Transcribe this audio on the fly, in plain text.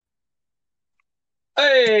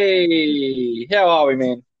Hey, how are we,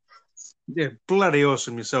 man? Yeah, bloody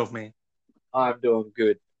awesome yourself, man. I'm doing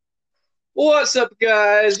good. What's up,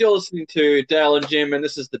 guys? You're listening to Dale and Jim, and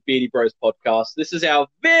this is the Beardy Bros podcast. This is our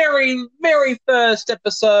very, very first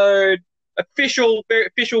episode, very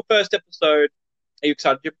official first episode. Are you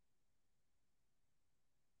excited, Jim?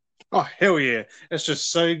 Oh hell yeah! It's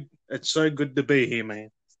so good to be here,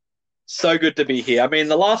 man. So good to be here. I mean,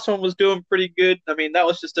 the last one was doing pretty good. I mean, that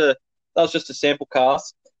was just a sample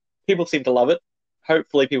cast. People seem to love it.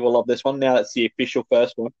 Hopefully, people love this one. Now that's the official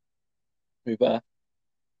first one.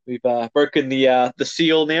 We've broken the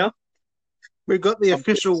seal now. We've got the I'm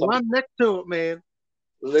pretty official excited. one next to it, man.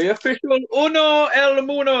 The official Uno El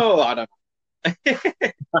Muno. I don't know.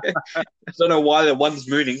 I don't know why the one's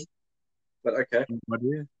mooning, but okay. Oh,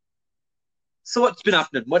 dear. So what's been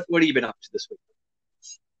happening? What have you been up to this week?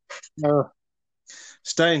 Uh,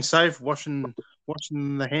 Staying safe, washing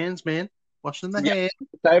the hands, man. Washing the Yeah, hands.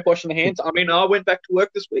 Dave washing the hands. I mean, I went back to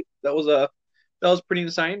work this week. That was pretty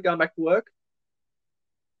insane going back to work.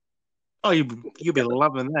 Oh, you'll be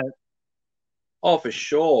loving that. Oh, for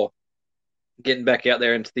sure. Getting back out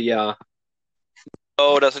there into the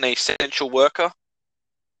world as an essential worker.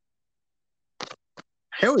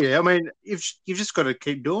 Hell yeah! I mean, you've just got to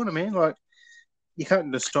keep doing it, man. Like you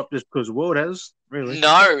can't just stop just because the world has, really.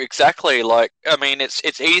 No, exactly. Like, I mean, it's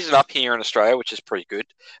easing up here in Australia, which is pretty good.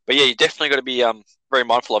 But yeah, you definitely got to be very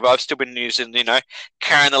mindful of it. I've still been using,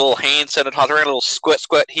 carrying a little hand sanitizer around, a little squirt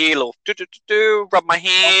squirt here, a little do do do do, rub my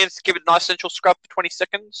hands, give it a nice central scrub for 20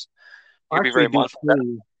 seconds. You I got to be actually very did mindful of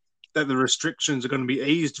see that the restrictions are going to be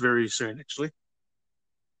eased very soon. Actually,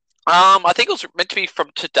 that. I think it was meant to be from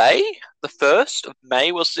today, the 1st of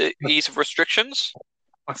May was the ease of restrictions.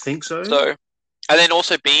 I think so. So, and then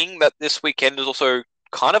also being that this weekend is also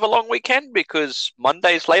kind of a long weekend because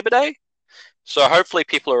Monday's Labor Day. So hopefully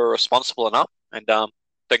people are responsible enough and don't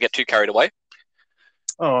get too carried away.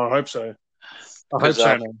 Oh, I hope so. I hope Because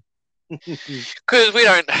so, man. we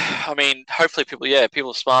don't, I mean, hopefully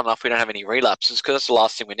people are smart enough. We don't have any relapses because that's the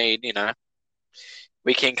last thing we need.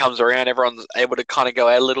 Weekend comes around, everyone's able to kind of go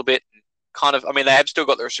out a little bit. Kind of, I mean, they have still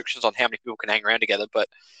got the restrictions on how many people can hang around together, but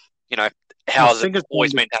you know, I how is it think it's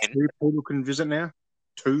always down to maintained? two people can visit now.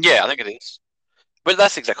 Two. Yeah, I think it is. But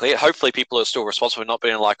that's exactly it. Hopefully, people are still responsible, not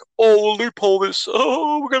being like, "Oh, we'll loophole this.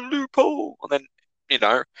 Oh, we're gonna loophole," and then you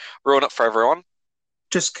know, ruin it for everyone.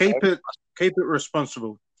 Just So keep it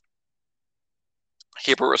responsible.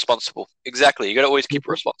 keep it responsible. Exactly. You got to always keep Keep it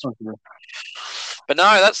it responsible. responsible. But no,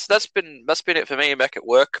 that's been it for me. Back at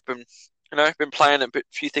work, been playing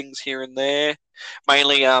few things here and there.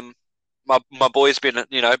 Mainly, my boy's been a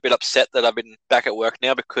bit upset that I've been back at work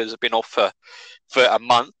now because I've been off for a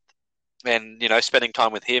month, and spending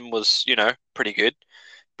time with him was pretty good.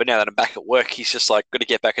 But now that I'm back at work, he's just like got to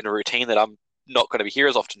get back into a routine that I'm not going to be here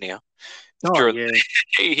as often now. Oh During the yeah,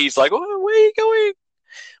 day, he's like, "Oh, where are you going?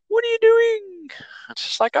 What are you doing?" It's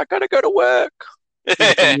just like I got to go to work.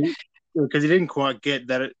 yeah, because you didn't quite get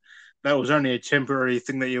that that was only a temporary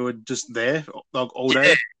thing that you were just there like all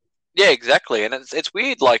Yeah, day. yeah, exactly. And it's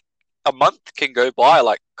weird. Like a month can go by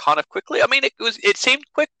like kind of quickly. I mean, it seemed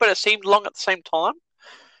quick, but it seemed long at the same time.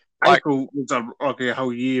 Like April was like a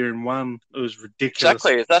whole year in one. It was ridiculous.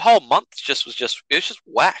 exactly that whole month just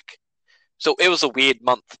whack. So it was a weird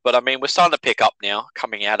month, but I mean, we're starting to pick up now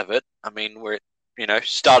coming out of it. I mean, we're at,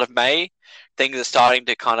 start of May, things are starting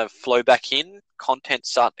to kind of flow back in,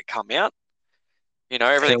 content's starting to come out.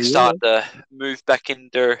 Hell Everything's yeah. starting to move back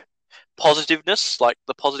into positiveness, like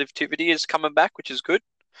the positivity is coming back, which is good.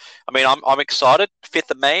 I mean, I'm excited.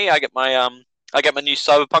 5th of May, I get my new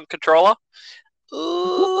Cyberpunk controller.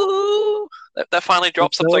 Ooh, that finally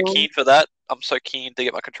drops. I'm so keen for that. I'm so keen to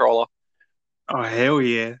get my controller. Oh hell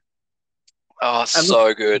yeah! Oh, And look,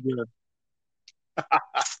 so good. yeah,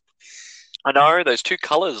 I know those two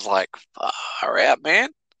colors, like far out, man.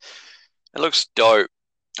 It looks dope.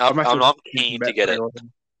 I'm, I'm I'm, actually I'm thinking keen to about get it.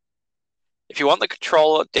 pre-ordering. If you want the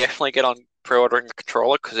controller, definitely get on pre-ordering the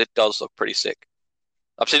controller because it does look pretty sick.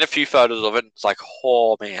 I've seen a few photos of it. And it's like,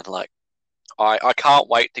 oh man, like I can't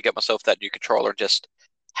wait to get myself that new controller and just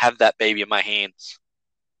have that baby in my hands.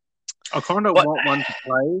 I kind of But want one to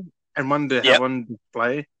play and one to have yep, on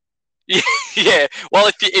display. yeah. Well,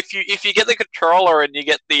 if you get the controller and you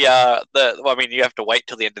get well, I mean, you have to wait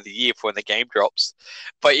till the end of the year for when the game drops,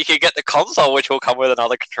 but you can get the console, which will come with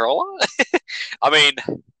another controller. I mean,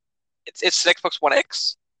 it's an Xbox One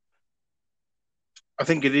X, I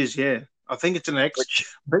think it is, yeah. I think it's an X. which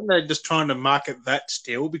I think they're just trying to market that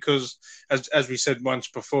still because, as we said once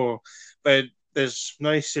before, there's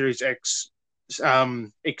no Series X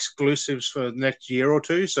exclusives for the next year or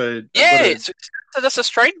two, so they've got yeah, to. it's that's a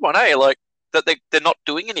strange one, eh? Like. that they're not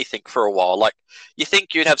doing anything for a while. Like, you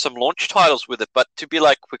think you'd have some launch titles with it, but to be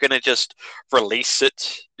like, we're going to just release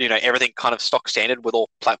it, everything kind of stock standard with all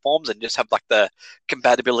platforms and just have like the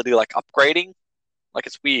compatibility like upgrading, like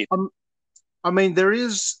it's weird. I mean, there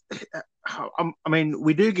is. I mean,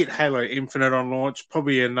 we do get Halo Infinite on launch,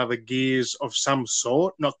 probably another Gears of some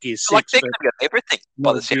sort, not Gears Like 6, they're but going to get everything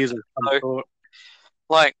by another the sound Gears of of it. some So, sort.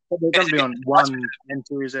 like, But they're going to be on it's One and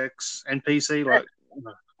Series X and PC. Like,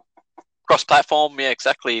 cross-platform, yeah,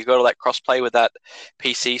 exactly. You've got all that cross-play with that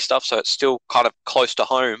PC stuff, so it's still kind of close to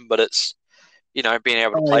home, but it's being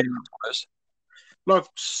able to play it, I suppose.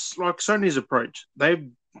 like Sony's approach,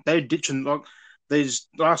 they're ditching like these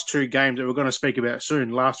last two games that we're going to speak about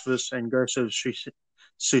soon, Last of Us and Ghost of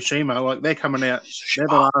Tsushima. Like they're coming out, they're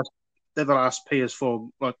the last PS4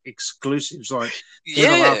 like exclusives. Like they're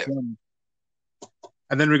the Yeah, last one,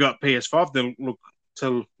 and then we got PS5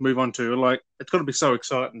 to move on to. Like it's going to be so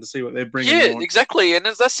exciting to see what they're bringing yeah, on. exactly, and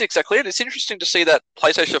that's exactly it. It's interesting to see that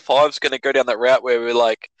PlayStation 5 is going to go down that route where we're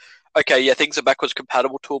like, okay, yeah, things are backwards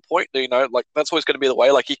compatible to a point. Like that's always going to be the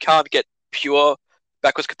way. Like you can't get pure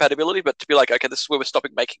backwards compatibility, but to be like, okay, this is where we're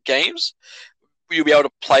stopping making games. You'll be able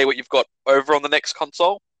to play what you've got over on the next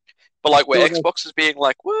console. But like where Xbox is being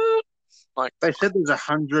like, what? Like They said there's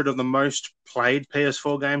 100 of the most played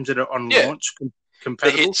PS4 games that are on yeah, launch the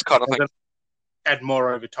compatible. hits kind of They're thing. gonna add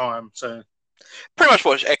more over time. So Pretty much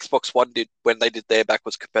what Xbox One did when they did their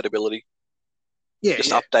backwards compatibility. yeah, Just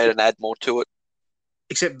yeah. update and add more to it.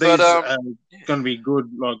 Except these But are going to be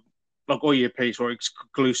good. Like all your PS4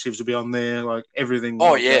 exclusives will be on there. Like everything.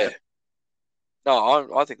 oh like yeah, that.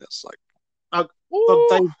 no, I think that's like,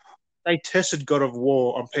 Look, they tested God of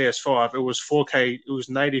War on PS5. It was 4K. It was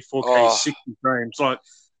native 4K, oh, 60 frames. Like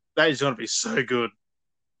that is going to be so good.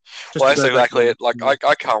 Just well, to that's go back exactly on. it. Like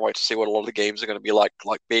I can't wait to see what a lot of the games are going to be like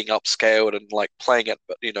being upscaled and like playing it,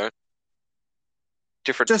 but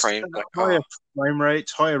different Just frame. Like, higher frame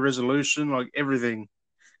rates, higher resolution, like everything.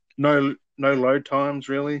 No load times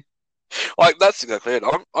really. like that's exactly it.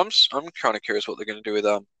 I'm kind of curious what they're going to do with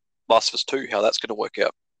Last of Us 2, how that's going to work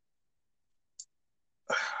out.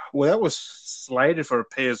 Well, that was slated for a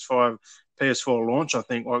PS5, PS4 launch. I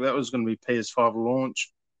think. Like that was going to be PS5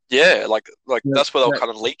 launch. Yeah, like Yeah, that's where they were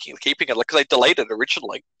kind of keeping it, like because they delayed it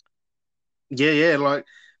originally. yeah. Like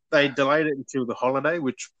they delayed it until the holiday,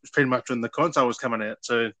 which was pretty much when the console was coming out.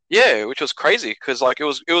 So Yeah, which was crazy because like it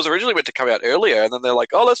was originally meant to come out earlier, and then they're like,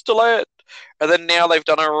 oh, let's delay it, and then now they've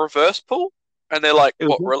done a reverse pull, and they're like, it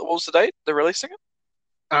what was the date they're releasing it?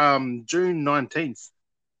 was June 19th.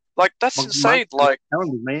 Like that's insane. Like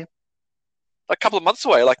Calendar, man. a couple of months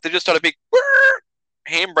away. Like they just done a big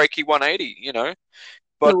handbrakey 180. It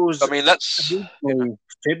But was I mean that's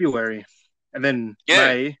February, and then yeah.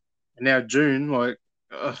 May, and now June. Like,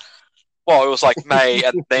 Well, it was like May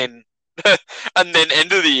and then and then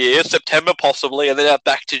end of the year, September possibly, and then now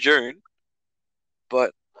back to June.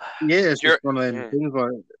 But yeah, it's just one of them yeah. things.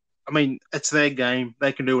 Like, I mean, it's their game;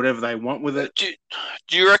 they can do whatever they want with it.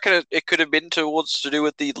 Do you reckon it could have been to do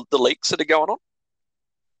with the leaks that are going on?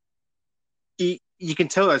 You can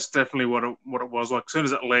tell that's definitely what it was. Like, as soon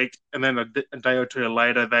as it leaked, and then a day or two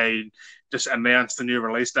later, they just announced the new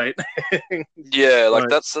release date. Yeah, like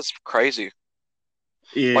that's crazy.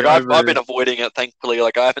 Yeah, like I've been avoiding it, thankfully.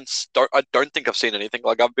 Like I don't think I've seen anything.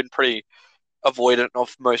 Like I've been pretty avoidant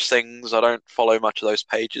of most things. I don't follow much of those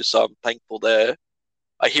pages, so I'm thankful there.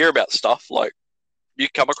 I hear about stuff. Like, you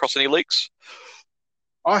come across any leaks?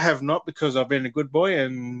 I have not, because I've been a good boy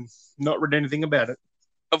and not read anything about it.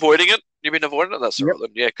 Avoiding it? You've been avoiding it? That's Yep. all right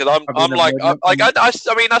then. Yeah, because I'm like, I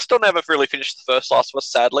mean, I still never really finished the first Last of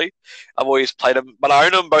Us, sadly. I've always played them, but I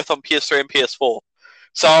own them both on PS3 and PS4.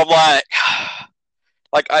 So I'm like,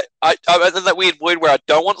 I'm in that weird void where I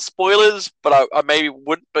don't want spoilers, but I maybe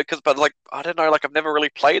wouldn't but like, I don't know, like I've never really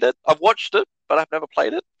played it. I've watched it, but I've never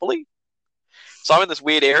played it fully. So I'm in this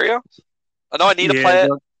weird area. I know I need to play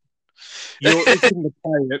it. You're itching to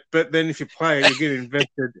play it, but then if you play it, you get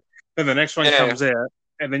invested. Then the next one comes out,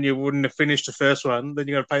 and then you wouldn't have finished the first one. Then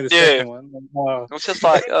you got to play the second one. It's just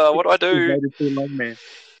like, what do I do? Too long, man.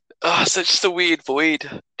 It's just a weird void.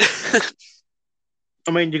 I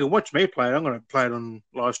mean, you can watch me play it. I'm going to play it on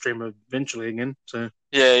live stream eventually again. So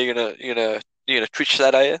yeah, you're gonna Twitch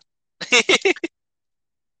that, are you?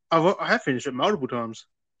 I have finished it multiple times.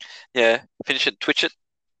 Yeah, finish it, Twitch it.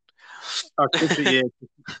 Oh, Twitch it,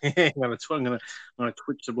 yeah. I'm gonna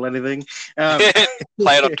Twitch the bloody thing.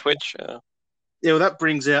 Play it on Twitch. Yeah, well, that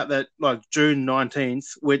brings out that like June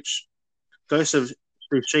 19th, which Ghost of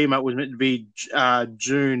Tsushima was meant to be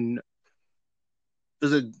June.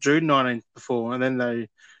 Was it June 19th before, and then they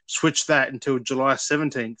switched that until July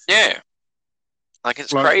 17th. Yeah. Like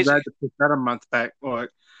it's Like they crazy. had to push that a month back, like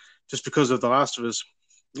just because of The Last of Us.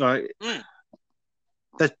 Like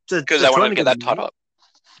Because they're they want trying to to get get it that tied out, up.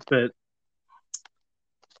 but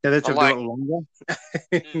yeah, they I'm took do it like, longer.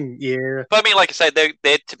 mm. Yeah, But I mean, like I say,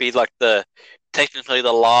 they're to be like the technically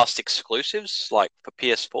the last exclusives, like for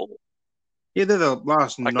PS4. yeah, they're the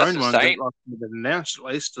last Like that's known ones that insane. like they've announced at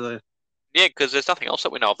least. Yeah, because there's nothing else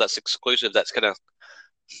that we know of that's exclusive that's gonna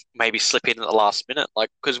maybe slip in at the last minute. Like,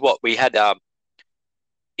 because what we had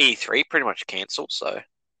E3 pretty much cancelled, so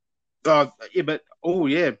Yeah, but oh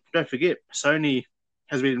yeah, don't forget, Sony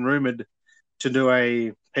has been rumored to do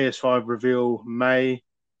a PS5 reveal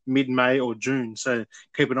mid-May or June. So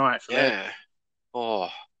keep an eye out for that. yeah. Oh,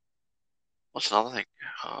 what's another thing?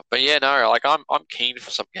 But yeah, no, like I'm keen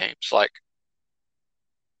for some games, like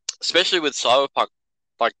especially with Cyberpunk.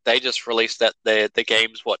 Like they just released that the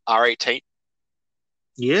game's what R18.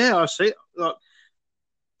 Yeah, I see. Like,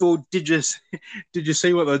 well, did you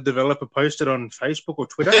see what the developer posted on Facebook or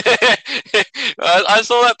Twitter? I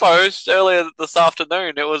saw that post earlier this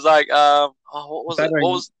afternoon. It was like, what was They it?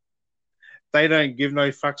 What don't was? they don't give no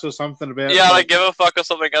fucks or something about Yeah, I like. don't give a fuck or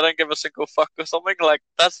something. I don't give a single fuck or something. Like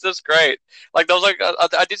that's just great. Like there was like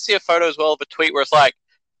I did see a photo as well of a tweet where it's like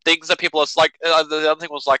things that people are like. The other thing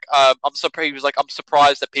was like, I'm surprised. He was like, I'm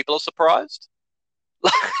surprised that people are surprised.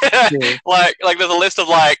 Yeah, Like there's a list of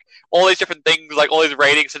like all these different things, like all these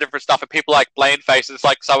ratings and different stuff, and people like blame faces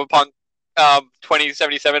like Cyberpunk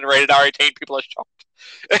 2077 rated R18. People are shocked.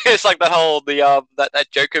 It's like that whole that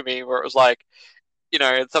Joker meme where it was like,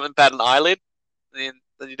 something bad an eyelid, and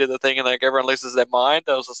then you do the thing and like everyone loses their mind.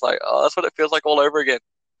 I was just like, oh, that's what it feels like all over again.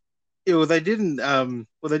 yeah. Well, they didn't. Well,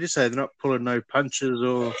 they just say they're not pulling no punches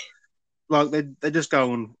or like they just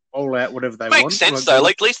going all out whatever they Makes want. sense Like though.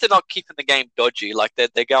 Like at least they're not keeping the game dodgy. Like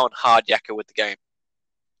they're going hard yakka with the game.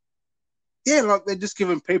 yeah, like they're just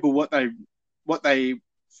giving people what they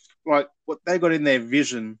like what they got in their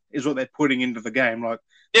vision is what they're putting into the game. Like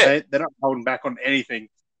Yeah. they're not holding back on anything.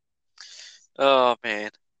 Oh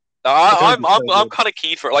man. It's gonna I'm be I'm so I'm good. kind of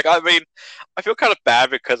keen for it. Like I mean, I feel kind of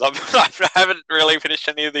bad because I haven't really finished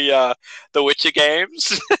any of the Witcher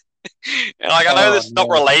games, and like I know Oh this is not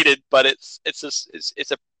no. related, but it's just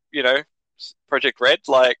it's a you know Project Red.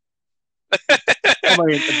 Like I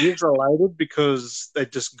mean, it is related because they're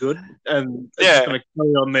just good, and it's just yeah, going to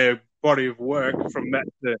carry on their body of work from that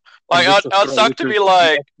to from like this I'd to suck which to is be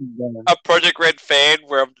like game. a Project Red fan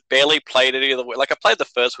where I've barely played any of the like I played the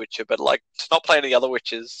first Witcher, but like to not play any other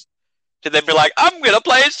Witches. To then be like, I'm gonna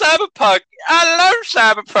play Cyberpunk. I love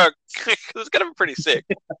Cyberpunk. It's gonna be pretty sick.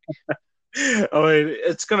 I mean,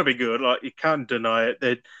 it's going to be good. Like you can't deny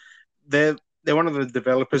it. They're one of the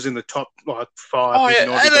developers in the top like five Oh with yeah,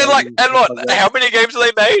 Naughty and then Dog like, and and stuff what? like that. How many games have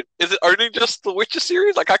they made? Is it only just the Witcher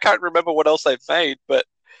series? Like, I can't remember what else they've made. But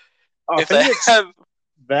I if they think it's have,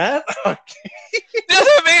 that. you know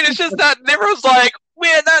what I mean? It's just that and everyone's like,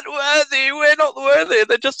 we're not worthy. We're not worthy.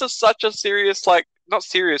 They're just such a serious, like, not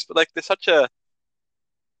serious, but like they're such a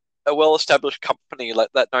well-established company like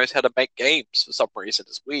that knows how to make games for some reason.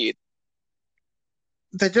 It's weird.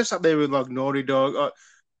 They're just up there with like Naughty Dog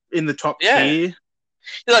in the top Yeah. tier.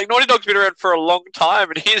 Yeah, like Naughty Dog's been around for a long time,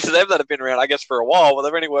 and here's them that have been around, I guess, for a while. But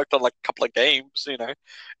they've only worked on like a couple of games.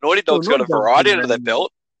 Naughty Well, Dog's got Naughty a Dog's variety been under their around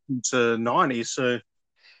belt. since the '90s, so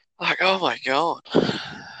Like, oh my god,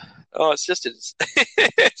 oh, it's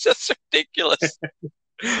just ridiculous.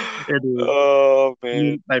 it is. Oh I man,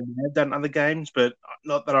 mean, they may have done other games, but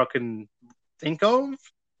not that I can think of,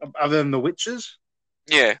 other than The Witches.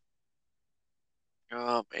 yeah.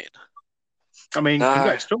 Oh man, I mean, no,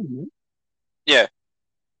 congrats to them. yeah.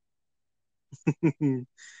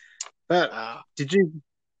 But Uh, did you?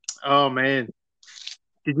 Oh man,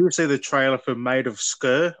 did you see the trailer for Made of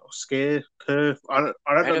Scare or Scare Curve? I don't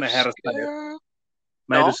Made know of how to say it. scare?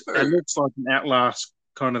 Made No. of it looks like an Outlast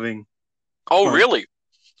kind of thing. Oh Like really?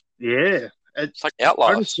 yeah, It's like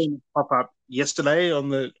I only Outlast. seen it pop up yesterday on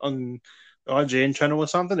the IGN channel or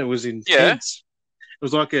something. It was Yeah, intense. It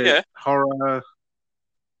was like a yeah. horror.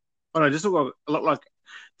 I don't know, just looked like, a lot like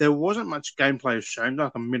there wasn't much gameplay shown,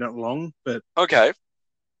 like a minute long, but Okay,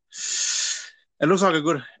 it looks like a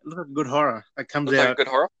good horror that comes looks like a out good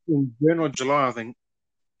horror. in June or July, I think.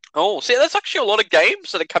 Oh, see, that's actually a lot of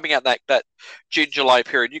games that are coming out that June July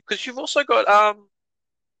period. Because you've also got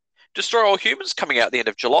Destroy All Humans coming out at the end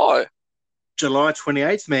of July. July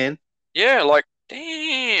 28th, man, Yeah, like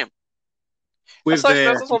damn, with that's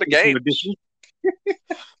their a lot of edition. games.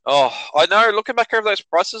 Oh, I know. Looking back over those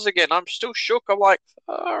prices again, I'm still shook. I'm like,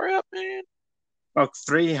 far out, man. like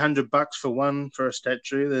 $300 for one for a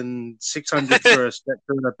statue, then 600 for a statue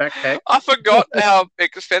in a backpack. I forgot how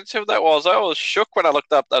expensive that was. I was shook when I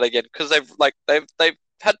looked up that again because they've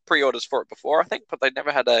had pre-orders for it before, I think, but they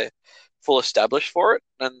never had a full established for it,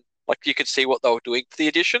 and like you could see what they were doing for the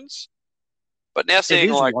editions. But now It seeing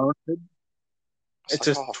is like warranted. It's like,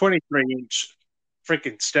 a oh 23-inch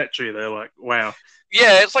freaking statue. They're like, wow.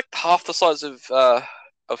 yeah, it's like half the size of oh,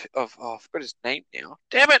 I forgot his name now.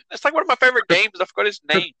 Damn it! It's like one of my favorite games. I forgot his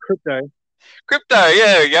name. Crypto. Crypto. Yeah,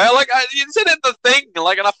 there you go. Like you said in the thing,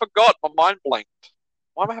 like, and I forgot. My mind blanked.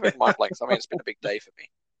 Why am I having mind blanks? I mean, it's been a big day for me.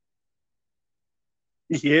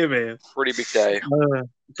 Yeah, man. Pretty big day.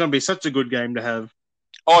 It's gonna be such a good game to have.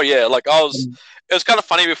 Oh yeah, like Mm. it was kind of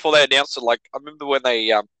funny before they announced it. Like I remember when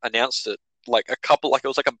they announced it, like it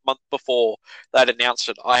was like a month before they'd announced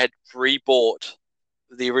it. I had rebought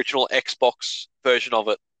the original Xbox version of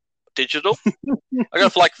it digital. I got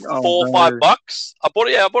it for like Oh no. $4 or $5. I bought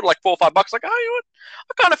it. Yeah, I bought it like $4 or $5. Like, oh, you know what?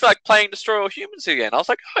 I kind of feel like playing Destroy All Humans again. I was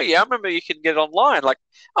like, oh yeah, I remember you can get it online. Like,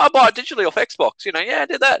 I buy it digitally off Xbox. You know, yeah, I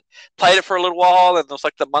did that. Played it for a little while, and it was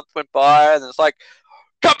like the month went by, and it's like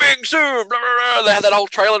coming soon. Blah, blah, blah. They had that whole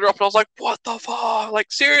trailer drop, and I was like, what the fuck?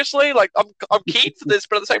 Like, seriously? Like, I'm keen for this,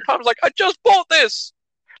 but at the same time, I was like, I just bought this.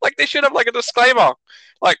 Like, they should have like a disclaimer,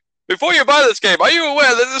 like, before you buy this game, are you aware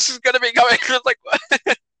that this is going to be coming? I was like,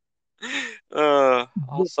 I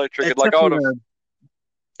was so triggered. It's Like, I would definitely have.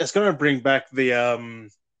 it's gonna bring back the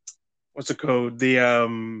what's it called?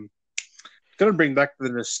 It's gonna bring back the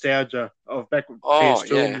nostalgia of back with Oh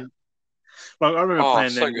yeah. PS2. Like I remember Oh,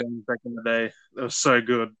 playing so them good. games back in the day. It was so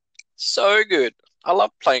good. So good. I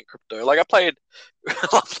love playing crypto. Like I played, I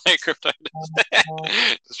love playing crypto.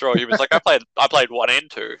 Destroy Humans. Like I played one and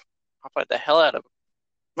two. I played the hell out of them.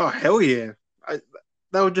 Oh hell yeah!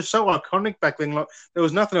 They were just so iconic back then. Like there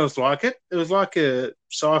was nothing else like it. It was like a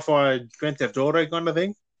sci-fi Grand Theft Auto kind of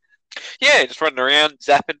thing. Yeah, just running around,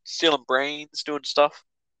 zapping, stealing brains, doing stuff.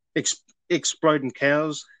 Exploding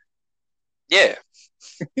cows. Yeah,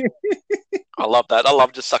 I love that. I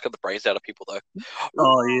love just sucking the brains out of people though.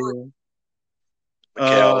 Oh yeah. The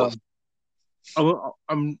cow.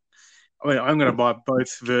 I'm. I mean, I'm going to buy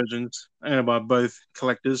both versions. I'm going to buy both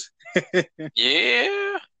collectors.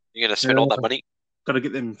 Yeah, you're gonna spend all that Yeah, money. got to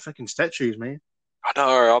get them fucking statues, man. I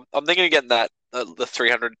know. I'm thinking of getting that the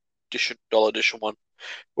 $300 edition one,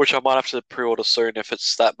 which I might have to pre-order soon if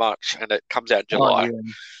it's that much and it comes out in Oh July. yeah,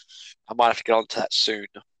 I might have to get onto that soon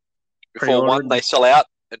before pre-order one they it. sell out,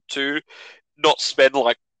 and two not spend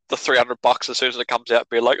like the $300 as soon as it comes out.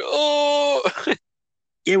 Be like, oh,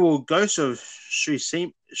 Yeah, well, Ghost of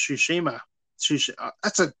Tsushima.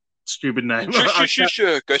 That's a stupid name. I can't,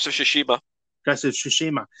 Ghost of Tsushima. Ghost of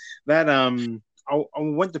Tsushima. That I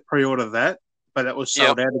went to pre-order that, but it was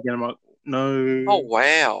Yep. sold out again. I'm like, Oh no.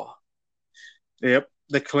 wow. Yep,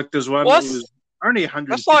 the collector's one. Well, It was only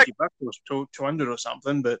that's like, $150 or 200 or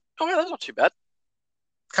something, but oh yeah, that's not too bad.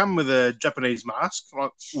 come with a Japanese mask.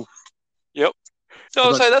 Like, oof, Yep. I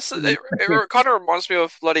No, got so it kind of reminds me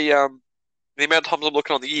of bloody the amount of times I'm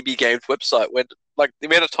looking on the EB Games website when like the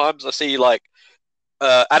amount of times I see like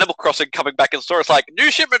Animal Crossing coming back in store. It's like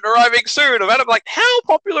new shipment arriving soon. Of Animal, like how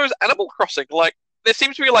popular is Animal Crossing? Like there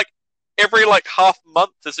seems to be like every like half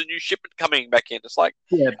month there's a new shipment coming back in. It's like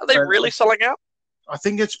yeah, are they but really selling out? I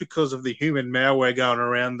think it's because of the human malware going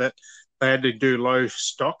around that they had to do low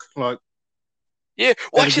stock. Like Yeah.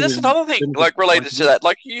 Well, that actually, that's didn't another thing didn't like like related to that.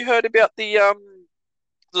 Like you heard about the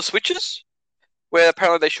switches where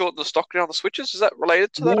apparently they shortened the stock down on the switches. Is that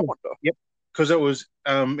related to that? I yeah, wonder. yep, because it was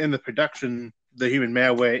in the production the human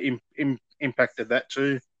malware impacted that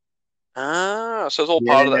too. Ah, so it's all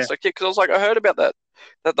part of that. Yeah, So yeah, because I was like, I heard about that,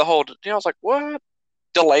 that the whole, I was like, what?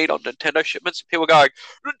 Delayed on Nintendo shipments. People going,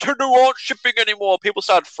 Nintendo aren't shipping anymore. People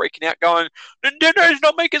started freaking out, going, Nintendo's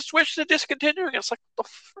not making Switch. They're discontinuing. It's like,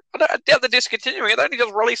 I doubt they're discontinuing it. They only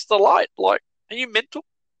just released the light. Like, are you mental?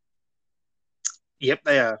 yep,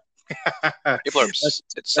 they are. People are That's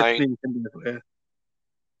insane. Nintendo.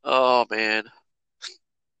 Oh man,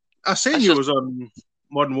 I seen that's you just was on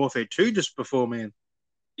Modern Warfare 2 just before, man.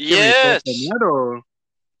 Give me your thoughts on yes. that, or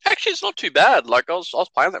Actually, it's not too bad. Like I was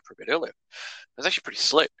playing that for a bit earlier. It's actually pretty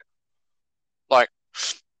slick. Like,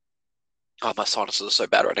 oh, my sinuses are so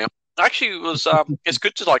bad right now. Actually, it was it's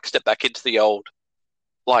good to like step back into the old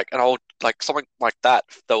like an old like something like that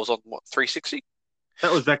was on what 360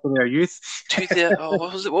 that was back in our youth. 2000 oh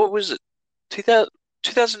what was it 2000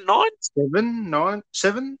 2009 Seven, nine,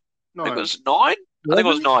 seven, I think it nine, was 9 I think it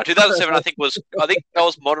was 11? 9 2007 I think that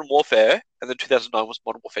was Modern Warfare and then 2009 was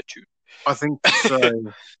Modern Warfare 2 I think so.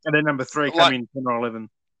 And then number three came like in 10 or 11.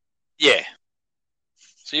 yeah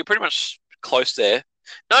so you're pretty much close there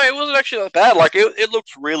No, it wasn't actually that bad. Like it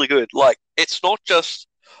looked really good. Like it's not just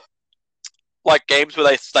like games where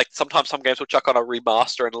they like sometimes some games will chuck on a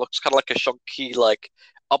remaster and it looks kind of like a shonky like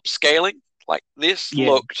upscaling. Like this Yeah,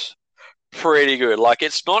 looked pretty good. Like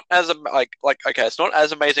it's not as like okay, it's not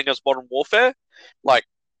as amazing as Modern Warfare, like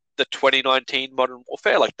the 2019 Modern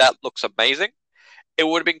Warfare. Like that looks amazing. It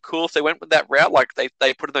would have been cool if they went with that route. Like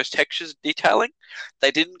they put in those textures detailing.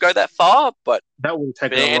 They didn't go that far, but that would have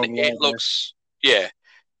taken a man, long it while. looks yeah.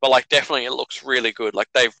 But like definitely, it looks really good. Like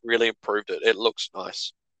they've really improved it. It looks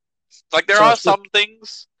nice. Like there So I are still, some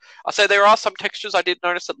things. I say there are some textures I did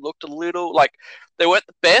notice that looked a little like they weren't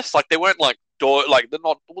the best. Like they weren't like like they're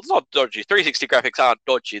not. Well, it's not dodgy. 360 graphics aren't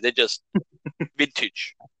dodgy. They're just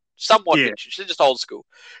vintage, somewhat yeah. vintage. They're just old school.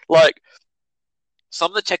 Like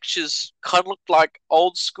some of the textures kind of looked like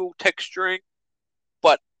old school texturing,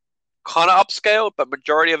 but kind of upscaled. But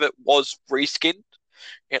majority of it was reskinned.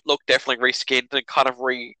 It looked definitely reskinned and kind of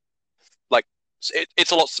like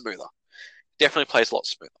it's a lot smoother. Definitely plays a lot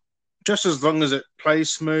smoother. Just as long as it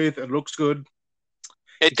plays smooth, it looks good.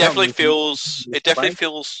 It You can't definitely really feels it definitely complain.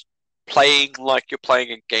 feels playing like you're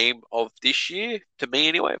playing a game of this year to me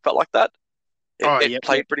anyway. It felt like that. It, Oh, it yeah,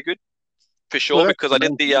 yeah. played pretty good for Well, sure that's because the I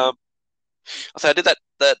did main the thing. I did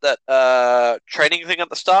that training thing at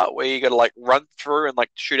the start where you got to like run through and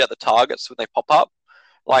like shoot at the targets when they pop up.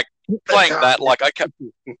 Like That playing car, that, like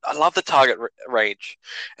I love the target range,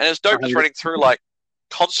 and it was I dope just hate it. running through like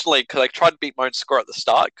constantly because I tried to beat my own score at the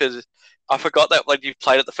start because I forgot that when you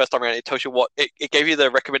played it the first time around, it tells you what it gave you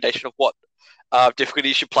the recommendation of what difficulty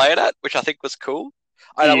you should play it at, which I think was cool.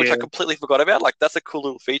 Which I Yeah. completely forgot about. Like that's a cool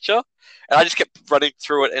little feature, and I just kept running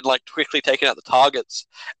through it and like quickly taking out the targets,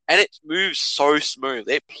 and it moves so smooth.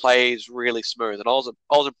 It plays really smooth, and I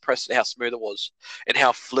was impressed at how smooth it was and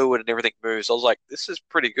how fluid and everything moves. I was like, this is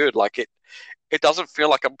pretty good. Like it doesn't feel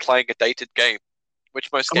like I'm playing a dated game,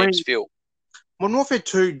 which most I games mean, feel. Modern Warfare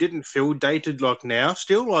 2 didn't feel dated like now.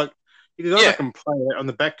 Still, like, you can go Yeah, back and play it on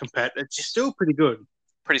the back compat. It's it's still pretty good.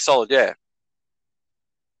 pretty solid. Yeah,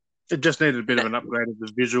 It just needed a bit and of an upgrade of the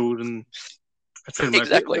visuals and that's pretty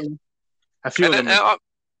much it. exactly. A few And, of and I,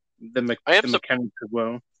 I am the mechanics as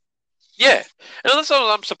well. yeah, and that's what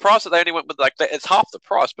I'm surprised that they only went with like that. It's half the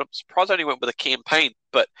price, but I'm surprised they only went with a campaign.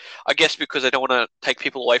 But I guess because they don't want to take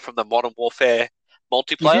people away from the Modern Warfare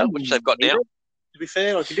You multiplayer, didn't which they've got need now. it, to be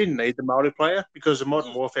fair. Like, you didn't need the multiplayer because the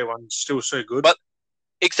Modern Mm. Warfare one's still so good. But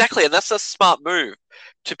exactly, and that's a smart move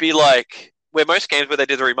to be like where most games where they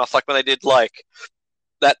did the remaster, like when they did like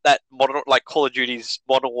that modern like Call of Duty's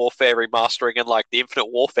Modern Warfare remastering and like the Infinite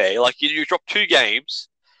Warfare, like you drop two games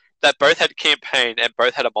that both had campaign and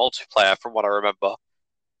both had a multiplayer, from what I remember.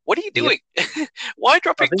 What are you Yep. doing? Why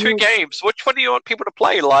I dropping think two games? Which one do you want people to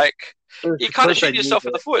play? Like, it was you kind of because they shooting knew yourself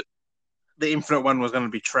in the that foot. the Infinite one was going to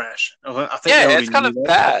be trash. I think they Yeah, already it's kind knew of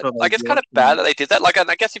that. That's bad. why Like, it's they kind of dropped bad them. that they did that. Like, and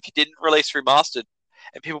I guess if you didn't release remastered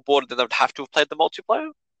and people bought it, then they'd have to have played the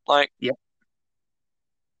multiplayer. Like, Yep,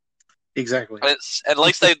 exactly. and it's and at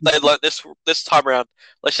least they learned this time around.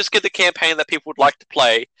 Let's just get the campaign that people would like to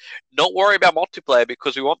play. Not worry about multiplayer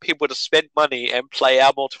because we want people to spend money and play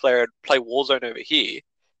our multiplayer and play Warzone over here,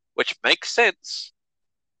 which makes sense.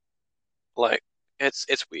 Like, it's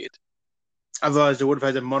weird. Otherwise, they would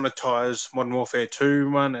have had to monetize Modern Warfare 2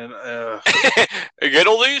 one, and Get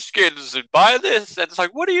all these skins and buy this, and it's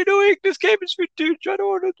like, what are you doing? This game is vintage. I don't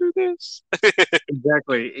want to do this.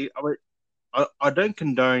 exactly. I don't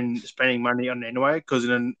condone spending money on it anyway because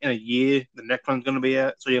in a year the next one's going to be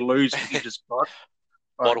out, so you lose what you just got.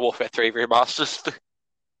 Like, Modern Warfare 3 remasters.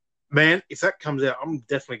 man, if that comes out, I'm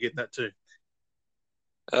definitely getting that too.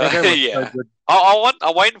 That game looks so Yeah. good.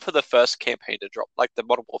 I'm waiting for the first campaign to drop, like the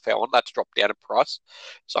Modern Warfare one, that to drop down in price,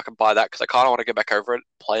 so I can buy that because I kind of want to go back over it, and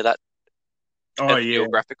play that, Oh and the yeah, newer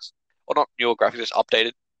graphics, or not newer graphics, just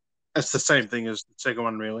updated. it's the same thing as the second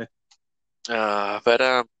one, really.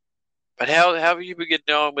 But how have you been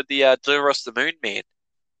getting on with the Deliver Us the Moon, man?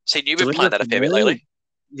 Seen you've been Deliver playing Us that a the fair bit Moon. lately.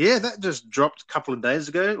 Yeah, that just dropped a couple of days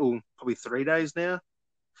ago, or probably 3 days now.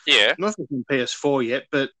 Yeah, Not on PS4 yet,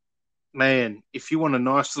 but man, if you want a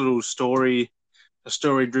nice little story, a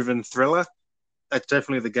story-driven thriller, that's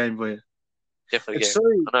definitely the game for you. definitely. It's Yeah, so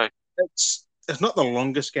I know. it's not the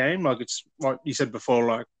longest game. Like, it's like you said before,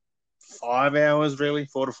 like 5 hours, really,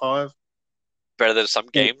 4 to 5. Better than some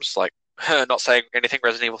Yeah. games, like not saying anything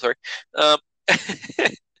Resident Evil 3. Um,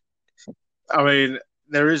 I mean,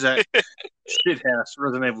 there is that shit house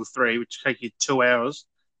Resident Evil 3, which take you 2 hours.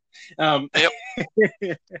 yep.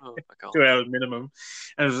 Oh my god. 2 hours minimum,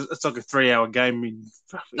 and it's like a 3 hour game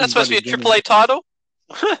That's in supposed to bloody be a Germany. AAA title.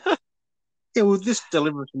 Yeah, well, this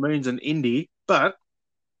Deliverance Moon's an indie, but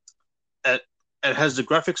it has the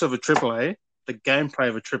graphics of a AAA. the gameplay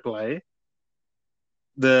of a AAA.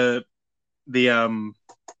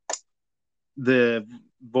 The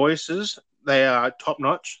voices, they are top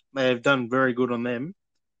notch. They have done very good on them.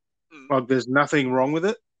 Like, there's nothing wrong with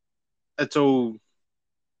it. It's all.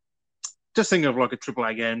 Just think of like a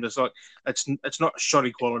AAA game. Just like it's not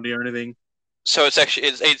shoddy quality or anything. So it's actually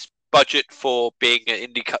it's budget for being an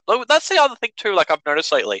indie. That's the other thing too. Like I've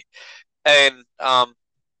noticed lately, and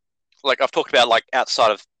like I've talked about like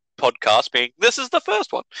outside of podcast being this is the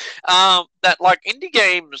first one. That like indie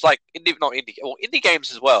games, like indie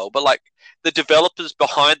games as well, but like the developers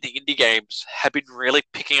behind the indie games have been really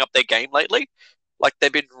picking up their game lately. Like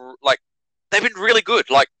they've been really good.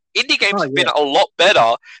 Like indie games have been a lot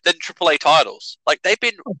better than AAA titles. Like they've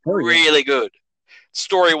been really good.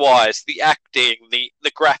 Story wise, the acting, the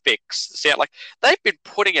graphics, the sound, like they've been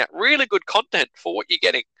putting out really good content for what you're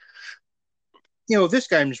getting. Yeah, well, this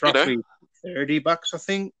game's roughly $30, I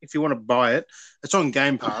think, if you want to buy it. It's on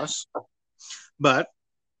Game Pass, but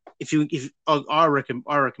I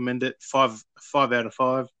recommend it 5 out of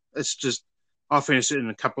 5. It's just I finished it in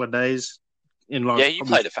a couple of days. You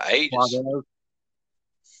played it for ages.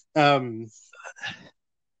 5 hours.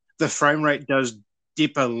 The frame rate does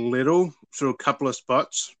dip a little through a couple of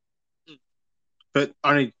spots, but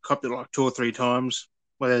I only copped it like 2 or 3 times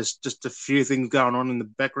where there's just a few things going on in the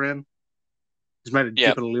background. It's made it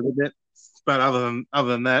dip a little bit, but other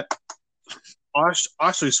than that, I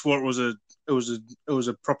actually swore it was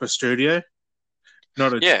a proper studio,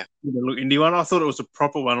 not a little indie one. I thought it was a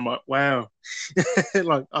proper one. I'm like, wow,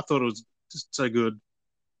 like I thought it was just so good.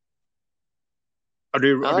 I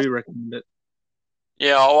do recommend it.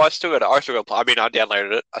 Yeah, I still got to play. I mean, I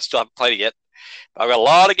downloaded it. I still haven't played it yet. I've got a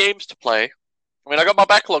lot of games to play. I mean, I got my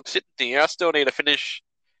backlog sitting here. I still need to finish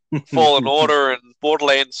Fallen Order and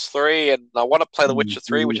Borderlands 3, and I want to play The Witcher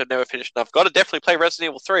 3, which I've never finished. And I've got to definitely play Resident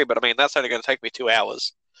Evil 3, but I mean, that's only going to take me 2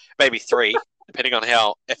 hours, maybe 3, depending on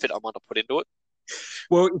how effort I'm going to put into it.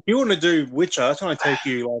 Well, if you want to do Witcher, it's going to take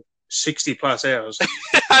you like 60 plus hours.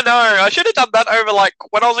 I know. I should have done that over like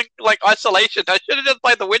when I was in like isolation. I should have just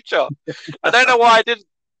played The Witcher. I don't know why I didn't.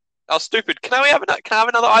 I was stupid. Can I have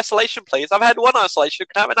another isolation, please? I've had one isolation.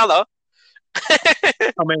 Can I have another?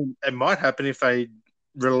 I mean, it might happen if they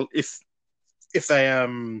let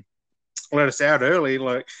us out early.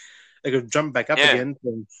 Like they could jump back up again.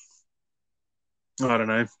 So, I don't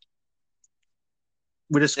know.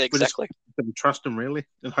 We just trust them really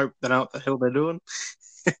and hope they know what the hell they're doing.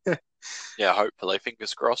 Yeah, hopefully.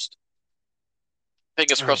 Fingers crossed.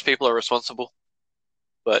 Fingers crossed people are responsible.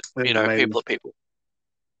 But, you know, people are people.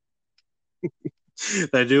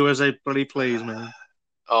 They do as they bloody please, man.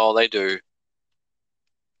 Oh, they do.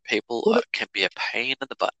 People can be a pain in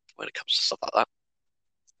the butt when it comes to stuff like that.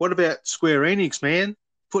 What about Square Enix, man?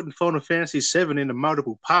 Putting Final Fantasy VII into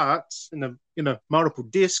multiple parts, in multiple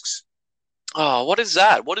discs. Oh, what is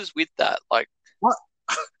that? What is with that? Like, what?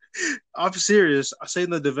 I'm serious. I seen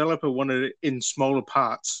the developer wanted it in smaller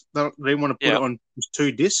parts. They want to put it on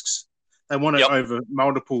 2 discs. They want it over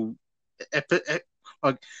multiple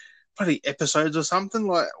bloody episodes or something.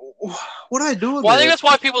 Like, what are they doing? Well, I think that's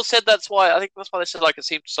why people said I think that's why they said like it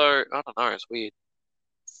seemed so. I don't know. It's weird.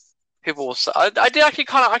 People will say, I did actually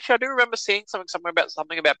I do remember seeing something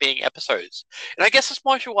about being episodes, and I guess that's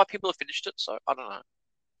more why people have finished it. So I don't know.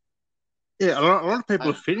 Yeah, a lot of people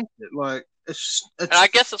have finished it. Like, it's and I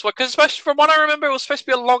guess that's what, because especially from what I remember, it was supposed to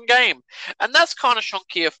be a long game, and that's kind of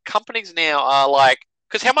shonky if companies now are like,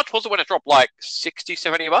 because how much was it when it dropped? Like $60,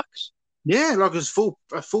 $70? Yeah, like it's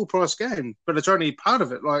a full price game, but it's only part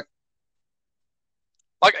of it. Like,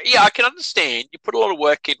 yeah, I can understand. You put a lot of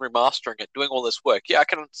work in remastering it, doing all this work. Yeah, I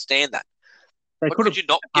can understand that. But could you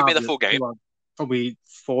not give me the full game? Like, probably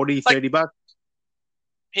 $40, $30.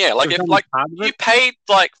 Yeah, like you paid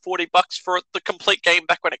like $40 for the complete game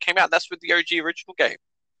back when it came out. And that's with the OG original game.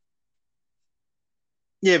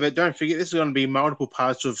 Yeah, but don't forget this is going to be multiple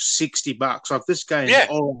parts of $60. Like this game,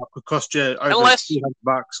 could cost you over $200.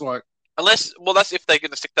 Like, that's if they're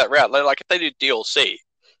going to stick that route. Like if they do DLC,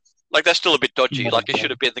 like that's still a bit dodgy. Like it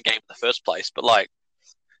should have been in the game in the first place. But buy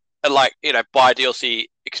a DLC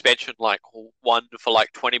expansion like one for like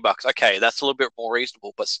 $20. Okay, that's a little bit more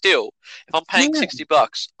reasonable. But still, if I'm paying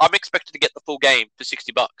 $60, I'm expected to get the full game for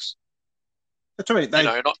 $60. That's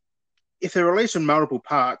right. If they're releasing multiple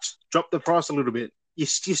parts, drop the price a little bit. You're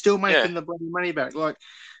still making the bloody money back. Like,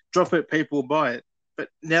 drop it, people will buy it. But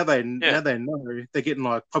now they know they're getting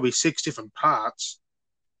like probably 6 different parts.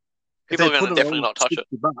 People are going to definitely not touch it.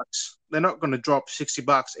 They're not going to drop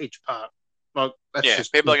 $60 each part. Like, that's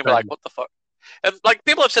just people are going to be like, what the fuck? And like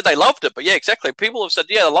people have said they loved it, but yeah, exactly. People have said,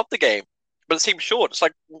 yeah, they loved the game, but it seems short. It's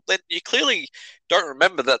like, well, then you clearly don't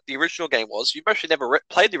remember that the original game was. You've actually never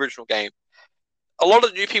played the original game. A lot of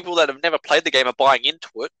the new people that have never played the game are buying into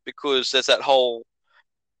it because there's that whole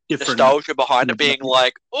Different. nostalgia behind it, being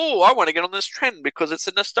like, oh, I want to get on this trend because it's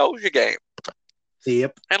a nostalgia game.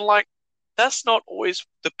 Yep. And like, that's not always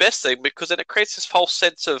the best thing, because then it creates this false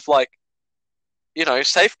sense of like,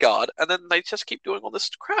 safeguard, and then they just keep doing all this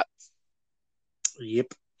crap. Yep.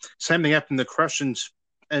 Same thing happened to Crush and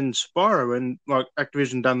Spyro, and like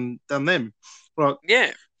Activision done them. Like,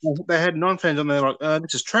 yeah, they had non-fans on there like,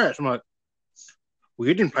 this is trash. I'm like, well,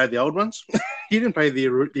 you didn't play the old ones. You didn't play the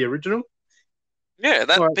original. Yeah,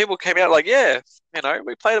 that like, people came out like, yeah,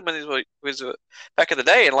 we played them when it was back in the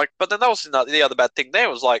day, and like, but then that was the other bad thing. There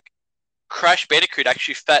was like, Crash Bandicoot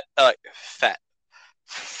actually fat.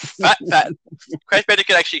 Crash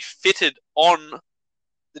Bandicoot actually fitted on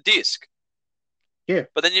the disc. Yeah,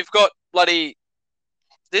 but then you've got bloody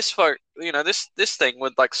this this thing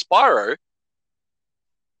with like Spyro,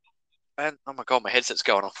 and oh my god, my headset's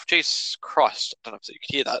going off. Jesus Christ, I don't know if you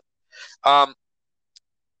could hear that.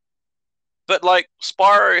 But like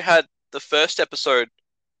Spyro had the first episode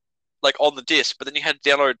like on the disc, but then you had to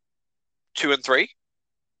download 2 and 3.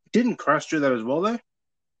 Didn't Crash do that as well, though?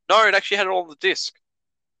 No, it actually had it all on the disc.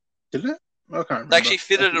 Did it? I can't remember. They actually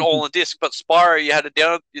fitted it all on the disc, but Spyro, you had to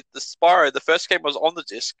download the Spyro. The first game was on the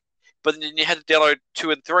disc, but then you had to download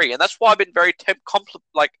 2 and 3, and that's why I've been very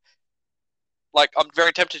I'm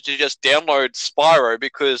very tempted to just download Spyro,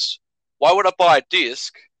 because why would I buy a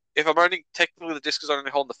disc if I'm only technically the disc is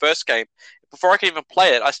only holding the first game? Before I can even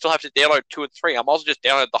play it, I still have to download 2 and 3. I might as well just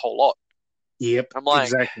download the whole lot. Yep, I'm like,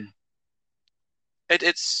 exactly.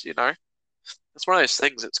 It's it's one of those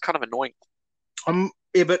things. It's kind of annoying.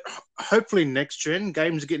 Yeah, but hopefully next gen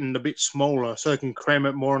games are getting a bit smaller, so they can cram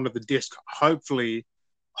it more onto the disc. Hopefully,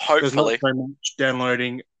 there's not so much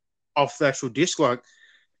downloading off the actual disc. Like,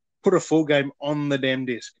 put a full game on the damn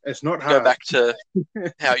disc. It's not hard. Go back to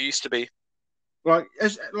how it used to be. Like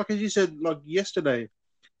as you said, like yesterday,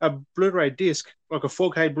 a Blu-ray disc, like a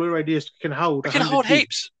 4K Blu-ray disc, can hold. It can hold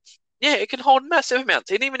heaps. Yeah, it can hold massive amounts,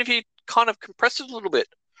 and even if you kind of compress it a little bit,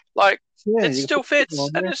 like it still fits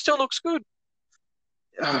and it still looks good.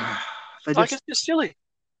 It's just silly.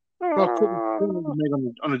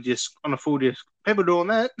 On a disc, on a full disc. People doing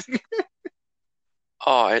that.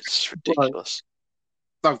 Oh, it's ridiculous.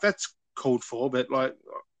 Like that's called for, but like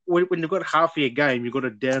when you've got half of your game, you've got to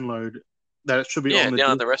download that it should be on the download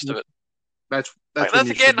disc. the rest of it. That's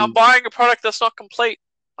again, I'm buying a product that's not complete.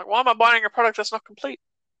 Like, why am I buying a product that's not complete?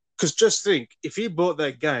 Because just think, if you bought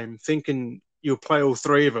that game thinking you'll play all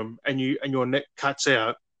 3 of them, and your net cuts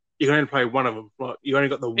out, you can only play one of them. Like, you only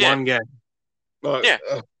got the one game. Like, yeah.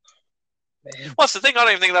 What's the thing? I don't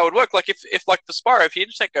even think that would work. Like, if like the Spyro, if your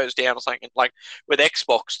internet goes down or something, like with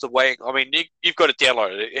Xbox, the way, I mean, you've got to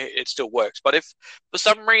download it. It still works. But if for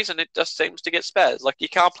some reason it just seems to get spaz, like you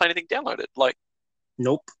can't play anything downloaded. Like,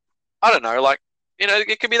 nope. I don't know. Like,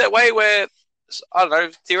 it could be that way where, I don't know,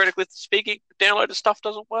 theoretically speaking, downloaded stuff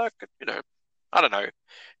doesn't work. I don't know.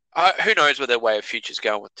 Who knows where their way of future's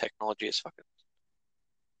going with technology is fucking.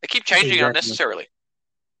 They keep changing unnecessarily.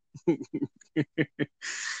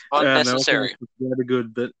 Unnecessary. Very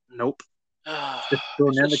good, but nope. Just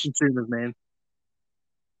going down the consumers, man.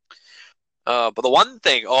 But the one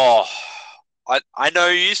thing, I know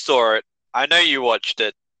you saw it. I know you watched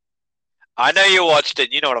it.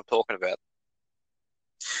 You know what I'm talking about.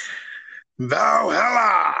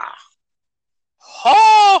 Valhalla.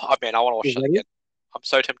 Oh, I mean, I want to watch that again. I'm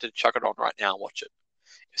so tempted to chuck it on right now and watch it.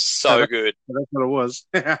 It's so good. That's what it was.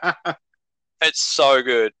 It's so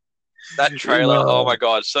good. That trailer, oh my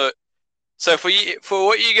god. So for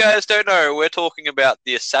what you guys don't know, we're talking about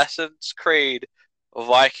the Assassin's Creed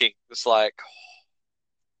Viking. It's like,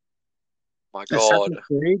 oh my god. Assassin's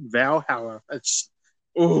Creed Valhalla. It's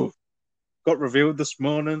got revealed this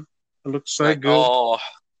morning. It looks so good. Oh,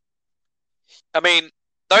 I mean,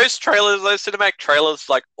 those cinematic trailers,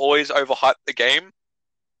 like always overhype the game.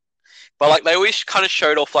 But like they always kind of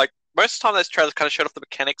showed off, like most of the time those trailers kind of showed off the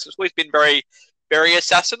mechanics. It's always been very, very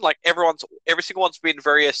Assassin. Like every single one's been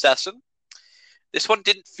very Assassin. This one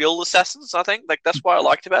didn't feel Assassins, I think. Like that's what I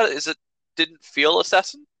liked about it, is it didn't feel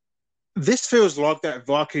Assassin. This feels like that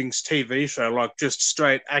Vikings TV show, like just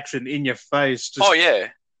straight action in your face. Just, oh yeah.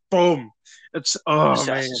 Boom. It's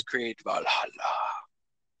Assassin's Creed Valhalla.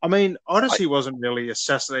 I mean, Odyssey wasn't really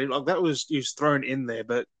assassinated. Like that was thrown in there,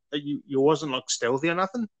 but you wasn't like stealthy or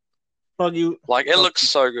nothing. Like it looks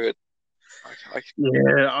so good.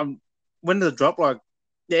 Yeah. When did it drop? Like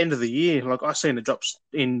the end of the year. Like I seen it drops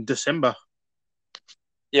in December.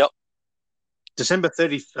 Yep. December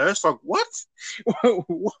 31st. Like what?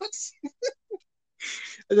 What?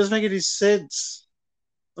 It doesn't make any sense.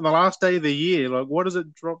 On the last day of the year, like, what does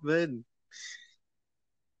it drop then?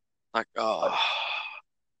 Like, oh,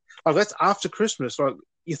 Oh, that's after Christmas. Like,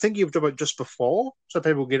 you think you'd drop it just before, so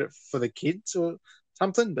people get it for the kids or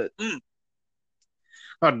something, but mm.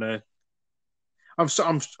 I don't know. I'm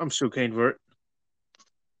still keen for it.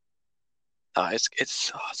 No, it's gonna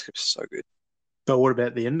be so good. But what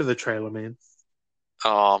about the end of the trailer, man?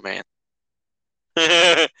 Oh man,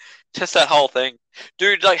 just that whole thing,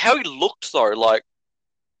 dude. Like how he looked though. Like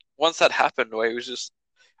once that happened, where he was just.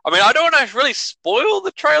 I mean, I don't want to really spoil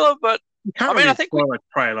the trailer, but You can't I mean, really I think spoil a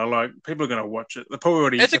trailer. Like, people are going to watch it.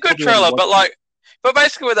 it's a They good probably already trailer. watched But it. like, but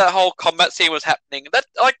basically, where that whole combat scene was happening, that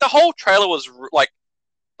like the whole trailer was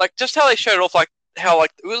like just how they showed it off, like how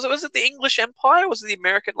like was it the English Empire? Was it the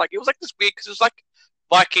American? Like it was like this weird because it was like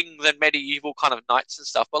Vikings and medieval kind of knights and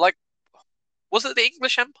stuff. But like, was it the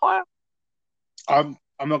English Empire? I'm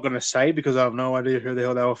not going to say because I have no idea who the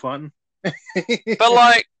hell they were fighting. But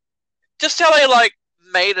like, just how they like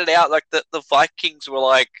made it out, like the Vikings were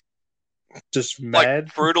Just like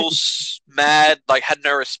mad. brutal, mad, like had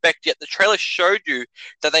no respect. Yet the trailer showed you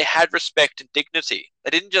that they had respect and dignity.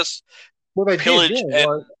 They didn't just Well, they did, yeah. pillage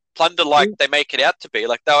and Like, plunder like they make it out to be.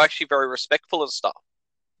 Like they were actually very respectful and stuff.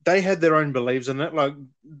 they had their own beliefs in it. Like,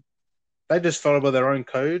 they just followed by their own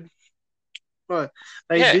code. Like,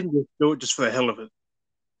 they Yeah, didn't just do it just for the hell of it.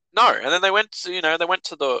 no. And then they went to they went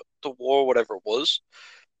to the war, or whatever it was.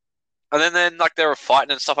 And then like they were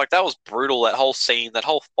fighting and stuff like that was brutal. That whole scene, that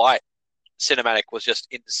whole fight cinematic was just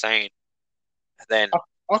insane. And then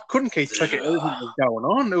I couldn't keep track of everything that was going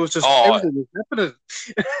on. It was just oh, everything was happening.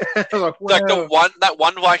 I was like, like wow. that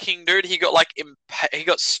one Viking dude, he got like he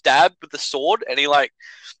got stabbed with the sword, and he like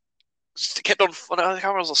just kept on. I don't remember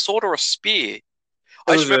if it was a sword or a spear. It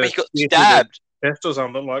I just was remember a he got spear through the stabbed, chest or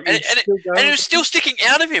something. Like, and it's still and it going. was still sticking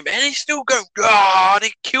out of him, and he's still going, ah, and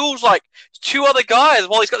he kills like two other guys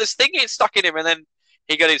while he's got this thing stuck in him, and then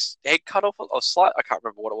he got his head cut off or slight. I can't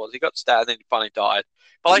remember what it was. He got stabbed, and then he finally died.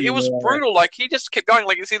 But like it was Yeah. brutal. Like he just kept going.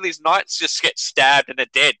 Like you see these knights just get stabbed and they're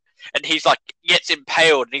dead, and he's like gets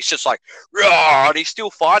impaled, and he's just like, rah, and he's still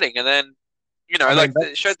fighting, and then I mean, like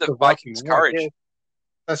that's it showed the the Vikings' Viking way. Yeah, courage.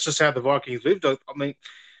 that's just how the Vikings lived. I mean,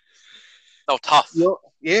 They were tough.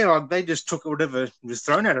 yeah, like they just took whatever was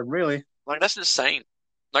thrown at them, really. Like that's insane.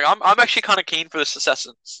 Like I'm actually kind of keen for this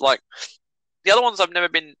Assassins. Like the other ones I've never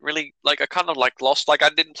been really like I kind of like lost. Like I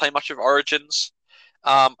didn't play much of Origins.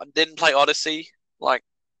 I didn't play Odyssey. Like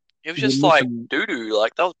it was You're just like missing, doo doo.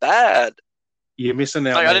 Like that was bad. you're missing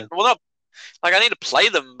out Like I there. didn't well not like I need to play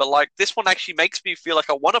them, but like this one actually makes me feel like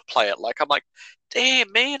I want to play it. Like I'm like,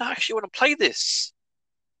 damn man, I actually want to play this.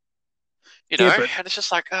 Yeah, but And it's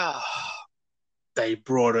just like ah, they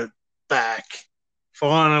brought it back.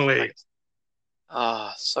 Finally,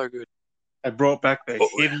 like so good. they brought back the Oh,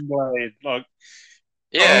 hidden blade. Like,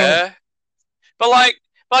 oh, yeah, but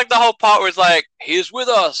like the whole part where it's like he's with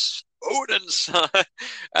us, Odin's son,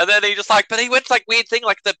 and then he just like, but he went to like weird thing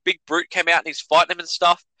like the big brute came out and he's fighting him and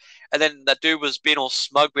stuff, and then that dude was being all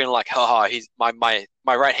smug, being like, haha, he's my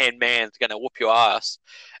right hand man's gonna whoop your ass.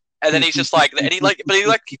 And then he's just like, and he like, but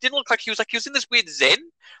he didn't look like he was in this weird zen.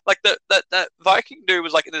 Like that Viking dude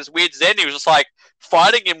was like in this weird zen. He was just like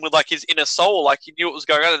fighting him with like his inner soul, like he knew what was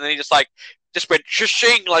going on, and then he just went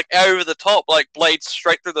shing like over the top, like blade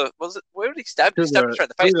straight through the. Was it where did he stab? He stabbed him straight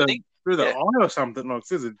in the face, didn't he? through the Yeah. eye or something. Like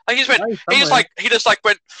through the Like he just went. face He just somewhere.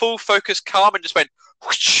 went full focus, calm, and just went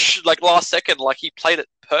whoosh, like last second, like he played it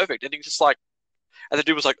perfect, and he just like, and the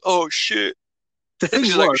dude was like, oh shit, The and thing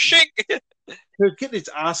she's like was, shing. he was getting his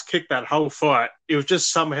ass kicked that whole fight. He was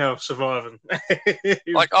just somehow surviving. he, was,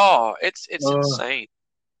 Like oh, it's uh, insane.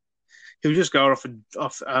 he was just going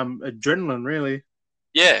off adrenaline, really.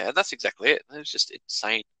 Yeah, and that's exactly it. It was just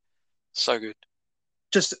insane. So good.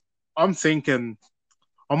 Just, I'm thinking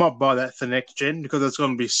I might buy that for next gen because it's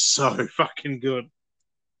going to be so fucking good.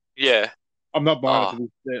 Yeah. I'm not buying it Oh. for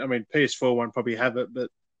this. I mean, PS4 won't probably have it, but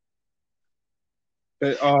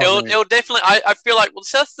oh man, It'll definitely I feel like well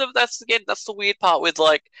that's the weird part with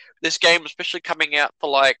like this game, especially coming out for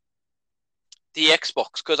like the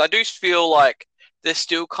Xbox, because I do feel like they're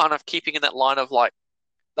still kind of keeping in that line of like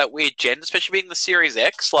that weird gen, especially being the Series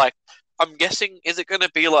X. Like I'm guessing is it gonna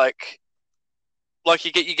be like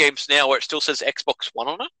you get your games now where it still says Xbox One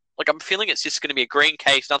on it? Like I'm feeling it's just gonna be a green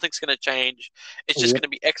case, nothing's gonna change. It's just yep. gonna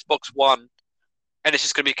be Xbox One and it's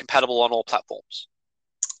just gonna be compatible on all platforms.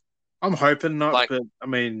 I'm hoping not, Like but I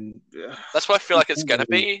mean, that's what I feel like it's gonna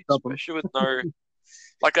be, stop 'em. especially with no.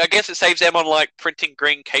 Like I guess it saves them on like printing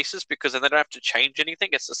green cases because then they don't have to change anything.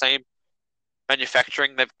 It's the same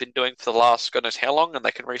manufacturing they've been doing for the last God knows how long, and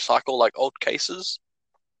they can recycle like old cases.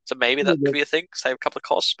 So maybe that could be a thing, save a couple of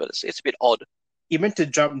costs, but it's a bit odd. You're meant to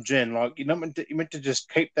jump gen, like you're meant to just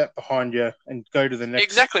keep that behind you and go to the next.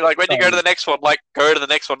 Exactly, like when you go to the next one, like go to the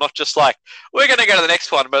next one, not just like we're going to go to the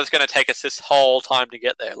next one, but it's going to take us this whole time to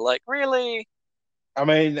get there. Like, really? I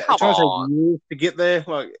mean, Come it's going to on. take years to get there.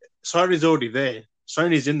 Like Sony's already there.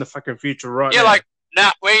 Sony's in the fucking future right Yeah, now. like,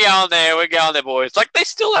 nah, we're going there, boys. Like, they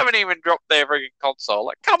still haven't even dropped their freaking console.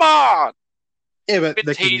 Like, come on. yeah, but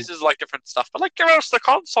Bit teasers, like different stuff, but like, give us the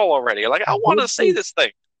console already. Like, I want to see this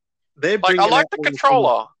thing. They're Like, I like the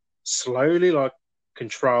controller. Slowly, like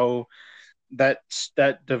Control, that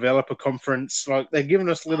developer conference, like they're giving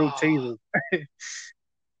us little teasers.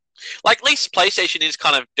 Like, at least PlayStation is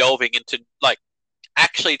kind of delving into like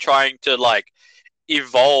actually trying to like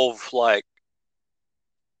evolve like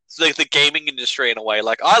the gaming industry in a way.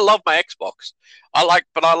 Like, I love my Xbox.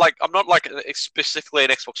 I'm not like specifically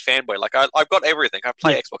an Xbox fanboy. Like, I've got everything. I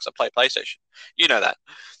play Xbox. I play PlayStation. You know that.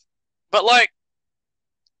 But like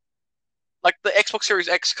the Xbox Series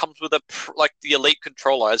X comes with like the Elite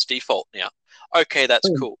controller as default now. Okay, that's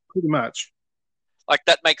cool. Pretty much. Like,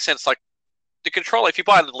 that makes sense. Like, the controller, if you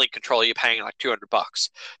buy an Elite controller, you're paying like $200.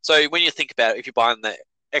 So when you think about it, if you're buying the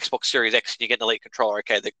Xbox Series X and you get an Elite controller,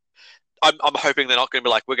 okay, I'm hoping they're not going to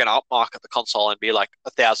be like, we're going to upmarket the console and be like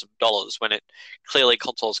 $1,000 when it clearly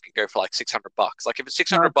consoles can go for like $600. Like, if it's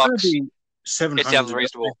 $600, it sounds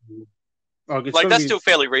reasonable. Like, that's still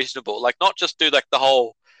fairly reasonable. Like, not just do like the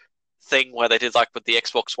whole thing where they did like with the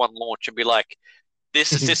Xbox One launch and be like,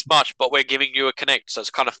 this is this much, but we're giving you a Kinect, so it's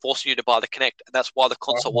kind of forcing you to buy the Kinect, and that's why the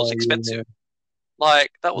console was expensive. Yeah.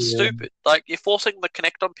 Like, that was stupid. Like, you're forcing the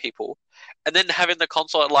Kinect on people, and then having the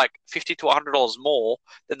console at like $50 to $100 more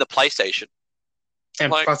than the PlayStation.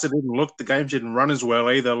 And like, plus, the games didn't run as well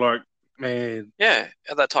either. Like, man, yeah,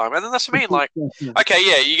 at that time, and then that's what I mean. Like, okay,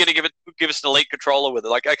 yeah, you're gonna give us an Elite controller with it.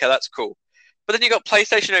 Like, okay, that's cool. But then you got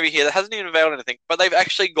PlayStation over here that hasn't even unveiled anything, but they've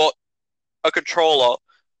actually got a controller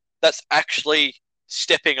that's actually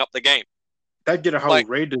stepping up the game. They did a whole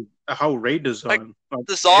redesign. Like,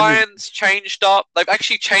 designs changed up. They've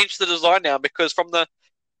actually changed the design now, because from the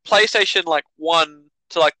PlayStation like 1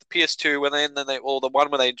 to like the PS2, and then the one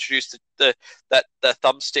when they introduced the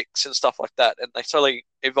thumbsticks and stuff like that, and they slowly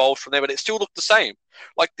evolved from there, but it still looked the same.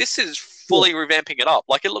 Like, this is fully revamping it up.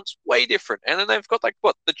 Like, it looks way different. And then they've got like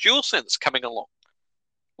the DualSense coming along.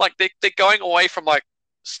 Like, they're going away from like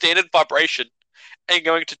standard vibration and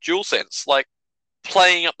going to DualSense, like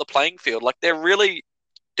playing up the playing field. Like, they're really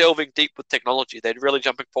delving deep with technology. They're really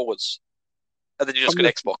jumping forwards. And then you just got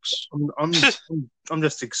Xbox. I'm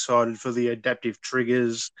just excited for the adaptive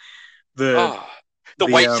triggers, the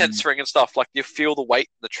weight sensoring and stuff. Like, you feel the weight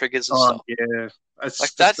and the triggers and stuff. Yeah,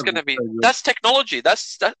 like, that's going to be that's technology.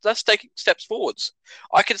 That's taking steps forwards.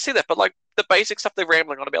 I can see that, but like the basic stuff they're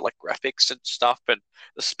rambling on about, like graphics and stuff and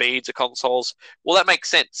the speeds of consoles. Well, that makes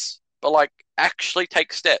sense, but like, actually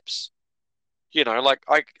take steps. You know, like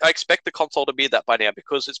I expect the console to be that by now,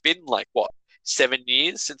 because it's been like 7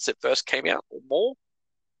 years since it first came out or more.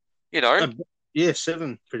 You know,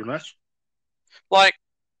 7 pretty much. Like,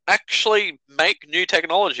 actually make new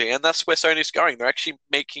technology, and that's where Sony's going. They're actually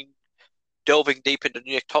delving deep into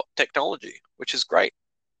new technology, which is great.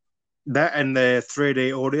 That and their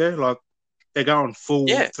 3D audio, like they're going full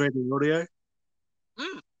 3D audio.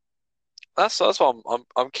 That's what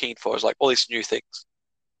I'm keen for. Is like all these new things.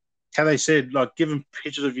 How they said, like, give them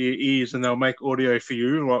pictures of your ears and they'll make audio for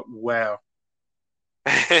you. Like, wow.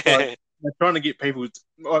 Like, they're trying to get people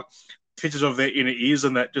like pictures of their inner ears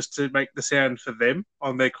and that, just to make the sound for them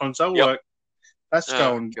on their console. Yep. Like, that's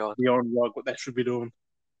going beyond like what they should be doing.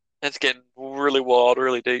 It's getting really wild,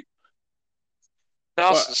 really deep.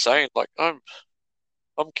 That's insane. Like, I'm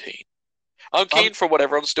keen. I'm keen for what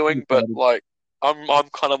everyone's doing, but like, I'm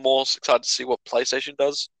kind of more excited to see what PlayStation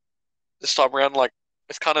does this time around. Like,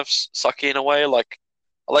 it's kind of sucky in a way. Like,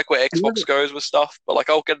 I like where Xbox goes with stuff, but like,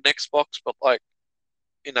 I'll get an Xbox, but like,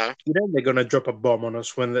 you know they're going to drop a bomb on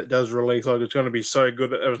us when that does release. Like, it's going to be so good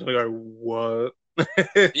that everyone's going to go, what?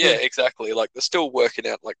 Yeah, exactly. Like, they're still working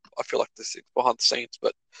out, like, I feel like this is behind the scenes,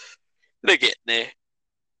 but they're getting there.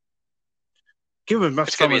 Give them as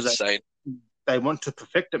much time as they want to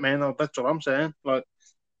perfect it, man. That's what I'm saying. Like,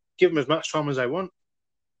 give them as much time as they want.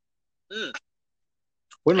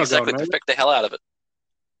 We're not exactly, perfect the hell out of it.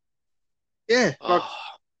 Yeah, like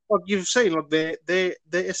you've seen, like their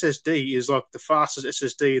SSD is like the fastest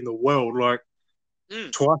SSD in the world, like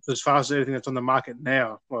twice as fast as anything that's on the market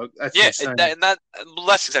now. Like, that's insane.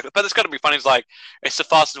 That's exactly. But it's got to be funny. It's like, it's the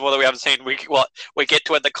fastest one that we haven't seen. We get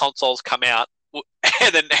to when the consoles come out,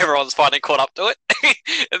 and then everyone's finally caught up to it.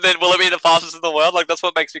 And then will it be the fastest in the world? Like that's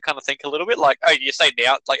what makes me kind of think a little bit. Like, oh, you say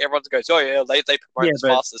now, like everyone goes, oh yeah, they promote Yeah, this but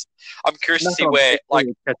fastest. I'm curious to nothing see on where PC like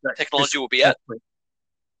will catch that technology this will be that at. quick.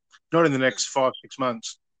 Not in the next 5-6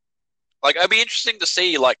 months. Like it'd be interesting to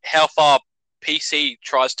see like how far PC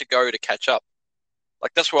tries to go to catch up.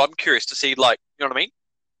 Like that's what I'm curious to see. Like you know what I mean?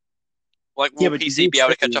 Like Yeah, will but did PC you be able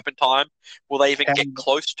to catch see up in time? Will they even how get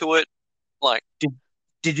close to it? Like did,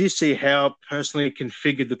 did you see how personally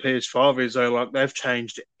configured the PS5 is though? Like they've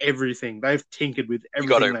changed everything. They've tinkered with you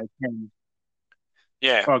got everything to, they can.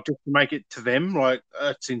 yeah, Like just to make it to them, like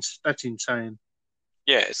that's insane.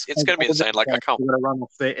 yeah. It's going to be All the insane. Like I games can't they've got to run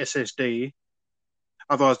off their SSD,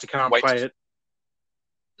 otherwise they can't wait. play it.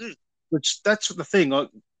 Mm, Which that's the thing. Like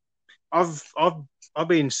I've I've I've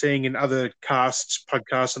been seeing in other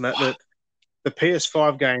podcasts, and that the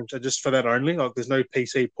PS5 games are just for that only. Like there's no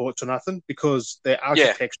PC ports or nothing because their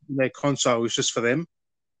yeah, architecture and their console is just for them.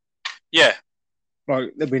 yeah.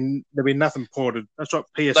 Like there've been nothing ported. That's like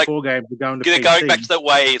Like PS4 games are going to they're going back PC. to the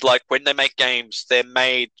way like when they make games, they're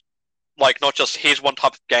made like not just here's one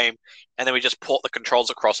type of game and then we just port the controls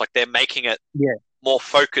across. Like they're making it Yeah, more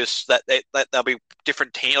focused that there'll be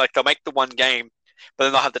different teams. Like they'll make the one game, but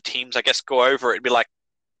then they'll have the teams, I guess, go over it and be like,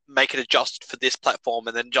 make it adjusted for this platform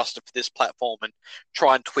and then adjusted for this platform and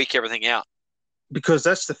try and tweak everything out. because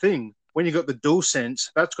that's the thing. When you got the DualSense,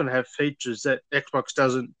 that's going to have features that Xbox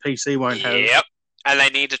doesn't, PC won't have, Yep. And they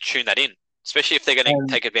need to tune that in, especially if they're going to and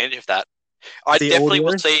take advantage of that. I the definitely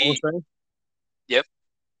will audio see. also. Yep.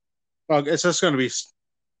 Like it's just going to be,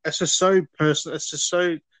 it's just so personal. It's just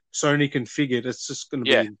so Sony configured. It's just going to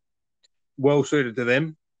Yeah. be well suited to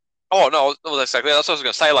them. Oh no, well, exactly. That's what I was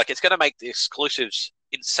going to say. Like, it's going to make the exclusives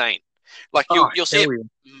insane. Like, Oh, you'll see hell it yeah.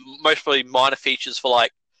 mostly minor features for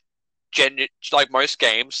like most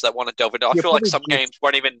games that want to delve into. I You'll feel like probably some just games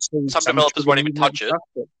won't even, see some some developers won't triggering even and touch it. stuff,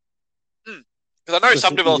 but Because I know just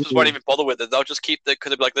some developers won't even bother with it. They'll just keep the because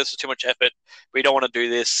they'll be like, "This is too much effort. We don't want to do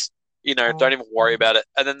this. You know, don't even worry about it."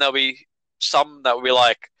 And then there'll be some that will be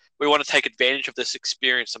like, "We want to take advantage of this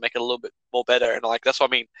experience and make it a little bit more better." And like that's what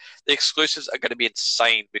I mean. The exclusives are going to be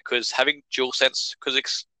insane because having dual sense, because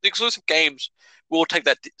the exclusive games will take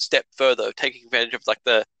that step further, taking advantage of like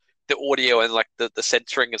the audio and like the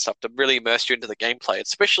censoring and stuff to really immerse you into the gameplay.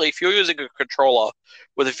 Especially if you're using a controller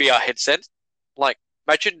with a VR headset, like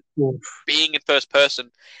imagine being in first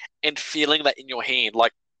person and feeling that in your hand.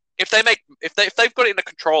 Like if they've got it in a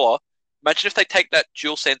controller, imagine if they take that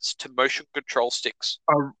dual sense to motion control sticks.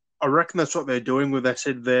 I reckon that's what they're doing with. They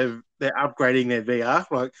said they're upgrading their VR.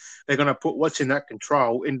 Like they're going to put what's in that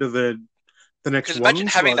control into the next Because imagine ones.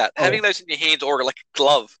 having Like that, having those in your hands or like a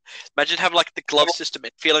glove. Imagine having like the glove system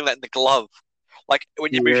and feeling that in the glove. Like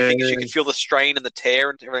when you move your yeah, fingers, you can feel the strain and the tear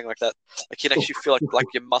and everything like that. Like you'd actually feel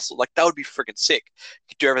like your muscle. Like that would be freaking sick.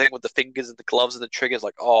 You could do everything with the fingers and the gloves and the triggers.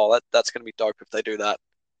 Like oh, that's gonna be dope if they do that.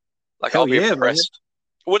 Like I'll hell be yeah, man. impressed.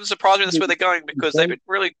 It wouldn't surprise me that's where they're going because they've been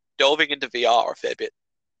really delving into VR a fair bit.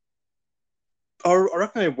 I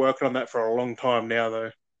reckon they're working on that for a long time now,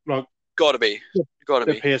 though. Like Gotta be, gotta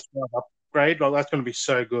the be. PS5 upgrade, like that's going to be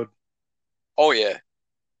so good. Oh yeah,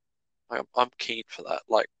 like, I'm keen for that.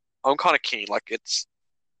 Like I'm kind of keen. Like it's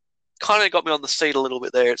kind of got me on the seat a little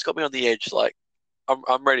bit there. It's got me on the edge. Like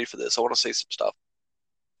I'm ready for this. I want to see some stuff.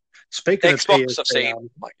 Speaking of Xbox, I've PS, seen.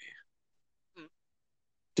 Like,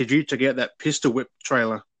 did you check out that Pistol Whip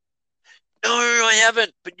trailer? no, I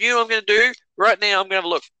haven't. But you know what I'm going to do right now? I'm going to have a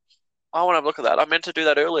look. I want to have a look at that. I meant to do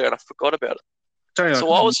that earlier and I forgot about it. Tell So like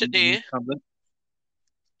while I was sitting here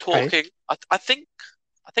hey, talking,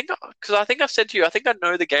 because I think I've said to you, I think I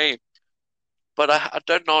know the game, but I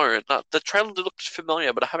don't know. The trailer looked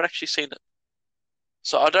familiar, but I haven't actually seen it.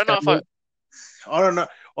 So I don't know if I. I don't know.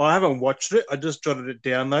 I haven't watched it. I just jotted it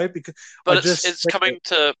down though because I But just it's coming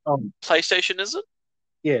to um, PlayStation, is it?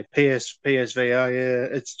 yeah, PSVR.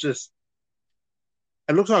 Yeah, it's just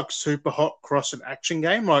it looks like super hot cross an action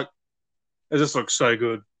game. Like it just looks so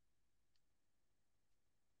good.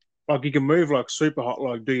 Like you can move like super hot,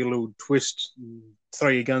 like do your little twist, and throw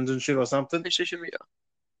your guns and shit or something. PlayStation VR.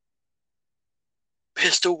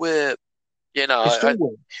 Pistol Whip. You know, It's still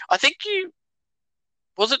I think you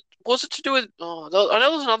was it to do with? Oh, I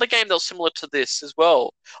know there's another game that was similar to this as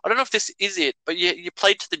well. I don't know if this is it, but you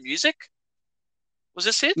played to the music. Was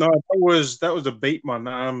this it? no, that was a beat one.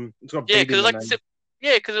 It's got Yeah, beat in because the name.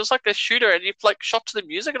 yeah, because it was like a shooter, and you like shot to the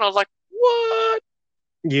music, and I was like, what?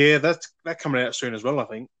 Yeah, that coming out soon as well. I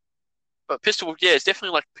think. But Pistol Whip, yeah, it's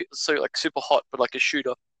definitely like so like super hot, but like a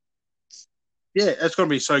shooter. Yeah, it's gonna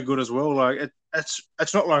be so good as well. Like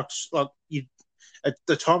it's not like you.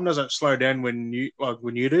 The time doesn't slow down when you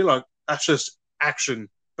do. Like that's just action,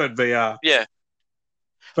 but VR. Yeah,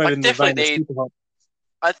 but Like in the definitely vein of need. Super Hot.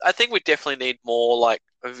 I think we definitely need more like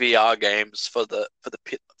VR games for the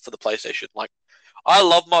PlayStation. Like I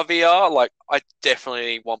love my VR. Like I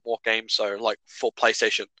definitely want more games. So like for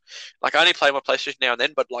PlayStation, like I only play my PlayStation now and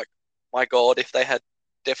then. But like my God, if they had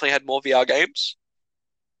definitely had more VR games,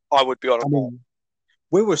 I would be on I it more. mean,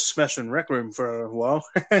 we were smashing Rec Room for a while.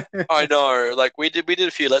 I know. Like we did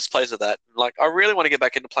a few Let's Plays of that. Like I really want to get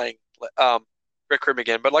back into playing Rec Room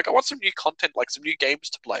again. But like I want some new content, like some new games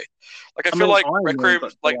to play. Like I I feel mean, like Iron Rec Man Room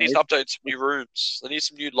got like needs delayed. to update some new rooms. They need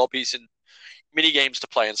some new lobbies and mini games to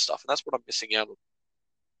play and stuff. And that's what I'm missing out on.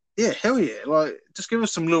 Yeah, hell yeah! Like, just give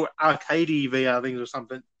us some little arcadey VR things or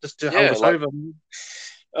something, just to hold Yeah, us like over.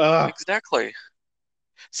 Uh, exactly.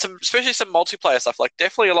 Some especially some multiplayer stuff. Like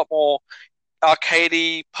definitely a lot more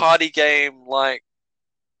arcadey party game. Like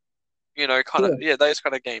kind of yeah. those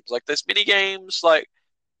kind of games. Like there's mini games. Like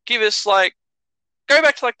give us like go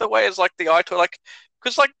back to like the ways like the iToy like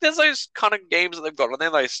because like there's those kind of games that they've got and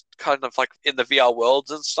then those kind of like in the VR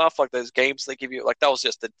worlds and stuff like those games they give you like that was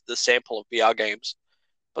just the sample of VR games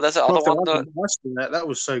but there's that other Like the one one that from Western, that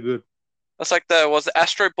was so good. that's like the was the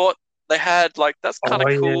Astrobot they had like that's kind Oh of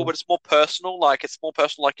yeah. cool but it's more personal like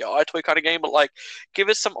your iToy kind of game but like give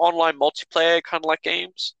us some online multiplayer kind of like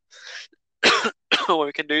games where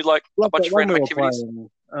we can do like a Like that bunch of one random we were activities.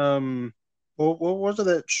 playing. What was it?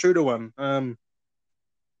 That shooter one.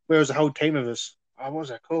 Where was a whole team of us? Oh, what was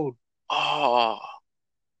that called? Oh,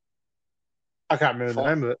 I can't remember the for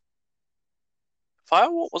name of it.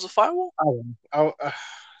 Firewall was it Firewall?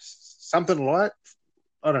 Something like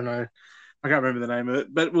I don't know. I can't remember the name of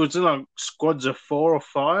it, but it was in like squads of 4 or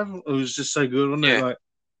 5. It was just so good, wasn't it? Yeah. Like,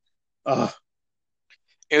 oh,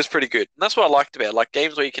 It was pretty good. And that's what I liked about it. Like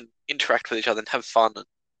games where you can interact with each other and have fun. And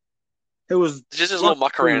it was it's just a like little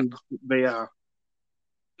muck around. VR.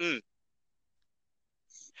 Mm.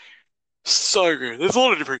 So good. There's a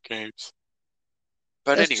lot of different games.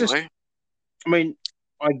 But It's just, anyway, I mean,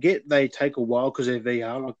 I get they take a while because they're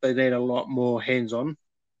VR. Like they need a lot more hands on.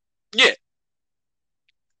 yeah.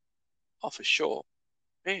 Oh, for sure.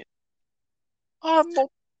 Man, I'm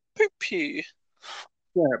not poopy.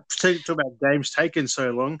 Yeah, talk about games taking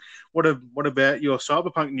so long. What about your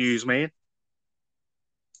Cyberpunk news, man?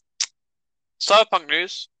 Cyberpunk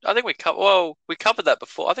news. I think we covered that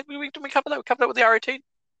before. I think didn't we cover that? We covered that with the R18.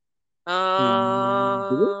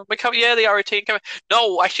 Did it? We covered the R18 cover.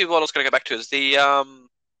 No, actually, what I was going to go back to is the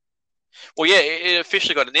Well, yeah, it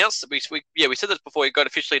officially got announced. We said this before. It got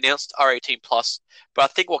officially announced R18 plus, but I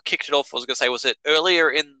think what kicked it off I was going to say was that earlier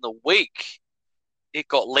in the week it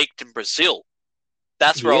got leaked in Brazil.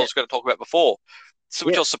 That's where I Yeah, was going to talk about before. So,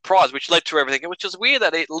 which yeah. I was surprised, which led to everything, which is weird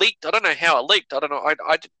that it leaked. I don't know how it leaked. I don't know.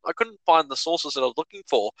 I couldn't find the sources that I was looking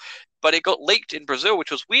for, but it got leaked in Brazil,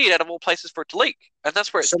 which was weird out of all places for it to leak, and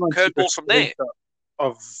that's where it's Someone took a curveball from there. screenshot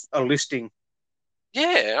of a listing.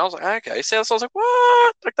 Yeah, I was like, okay. So I was like,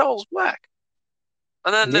 what? Like that was whack.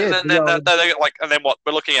 And then, Yeah, they get like, and then what?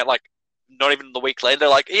 We're looking at like, not even the week later. They're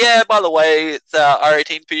like, yeah, by the way, it's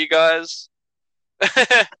R18 for you guys.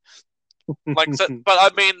 Like, so, but I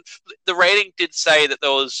mean, the rating did say that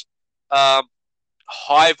there was um,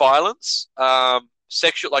 high violence,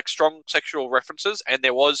 sexual, like strong sexual references, and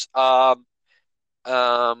there was um,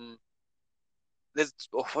 there's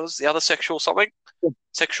what was the other sexual something? the,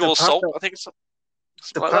 the Sexual part assault, that I think, something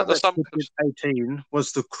the like that. part There's that some, took it 18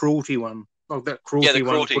 was the cruelty one. Like that yeah, the cruelty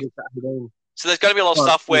one put cruelty. it to 18. So there's going to be a lot of Oh,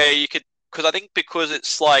 stuff yeah. where you could, because I think because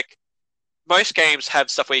it's like most games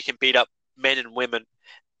have stuff where you can beat up men and women,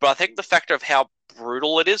 but I think the factor of how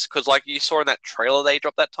brutal it is, because like you saw in that trailer they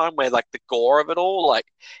dropped that time, where like the gore of it all, like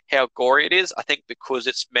how gory it is. I think because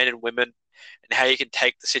it's men and women and how you can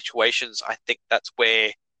take the situations, I think that's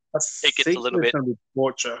where I it gets a think little there's bit, going to be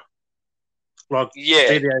torture, like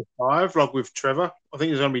yeah, GTA 5, like with Trevor. I think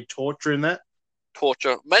there's going to be torture in that.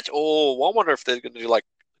 torture. Oh, I wonder if they're going to do like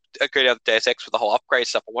go down Deus Ex with the whole upgrade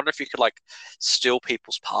stuff. I wonder if you could like steal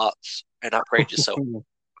people's parts and upgrade yourself.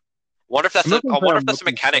 I'm not going I to say wonder if I'm that's a looking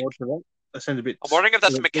mechanic. forward to that. That sounds a bit. I'm wondering if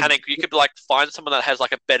that's a mechanic. You could like find someone that has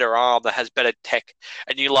like a better arm, that has better tech,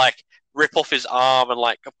 and you like rip off his arm and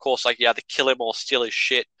like, of course, like you either kill him or steal his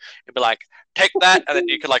shit, and be like, take that, and then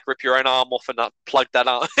you could like rip your own arm off and plug that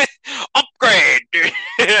arm. Upgrade, dude.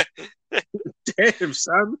 Damn,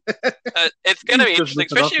 son. It's gonna be Just interesting,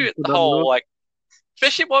 rip it off especially and with put the it on the whole road. like,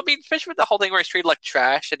 especially with the whole thing where he's treated like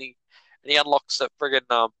trash, and he unlocks a friggin'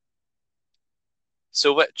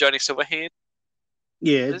 Johnny Silverhand.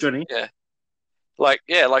 Yeah, Is it? Johnny. Yeah,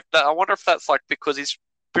 like that. I wonder if that's like because he's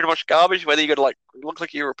pretty much garbage. Whether you got to like look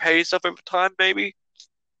like you repay yourself over time, maybe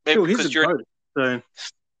Sure, he's a because you're goat. So,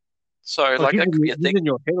 so like, like that could be a he's thing. in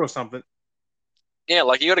your head or something. Yeah,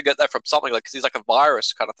 like you got to get that from something, like because he's like a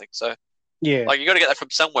virus kind of thing. So Yeah, like you got to get that from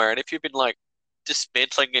somewhere. And if you've been like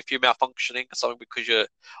dismantling, if you're malfunctioning or something because you're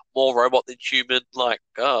more robot than human, like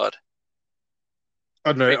God,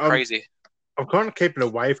 I don't a know. bit crazy. I'm kind of keeping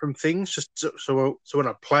away from things just so when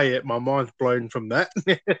I play it, my mind's blown from that.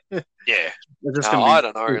 Yeah. It's just No, gonna I be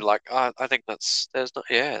don't know. Like I think there's not.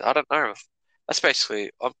 Yeah, I don't know. That's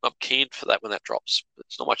basically I'm keen for that when that drops.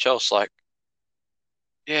 There's not much else. Like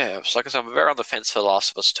yeah, it's like I said, I'm very on the fence for The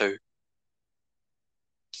Last of Us 2.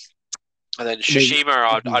 And then I mean,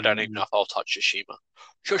 Tsushima, I don't even know if I'll touch Tsushima.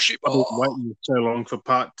 I've been Tsushima, waiting so long for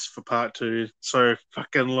part two, so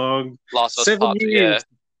fucking long. Last of Us 7 Part 2. Yeah, years.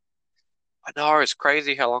 I know it's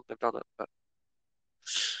crazy how long they've done it, but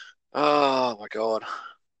oh my God.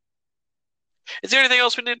 Is there anything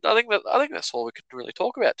else we need? I think that's all we can really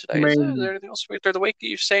talk about I today. Is there? Is mean, there anything else through the week that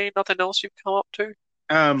you've seen? Nothing else you've come up to?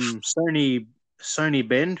 Sony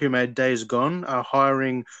Bend, who made Days Gone, are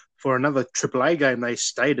hiring for another AAA game. They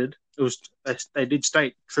stated it was they did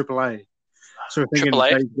state AAA, so we're Triple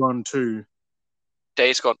thinking A, Days Gone 2.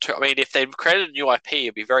 Days Gone 2. I mean, if they've created a new IP,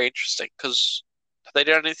 it'd be very interesting because have they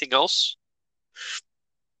done anything else?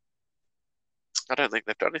 I don't think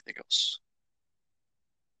they've done anything else.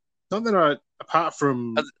 Not that apart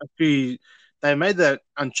from a few, they made that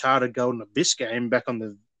Uncharted Golden Abyss game back on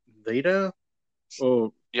the Vita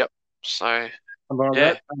or Yep. So something like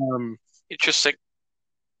yeah, that. interesting.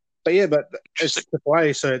 But yeah, but Interesting. it's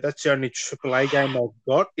AAA, so that's the only AAA game I've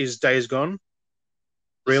got is Days Gone.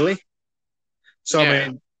 Really? So I Yeah.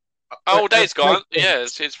 mean, Oh, it Days Gone. makes Yeah,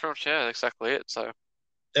 sense. it's pretty much yeah, exactly it. So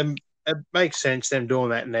It makes sense them doing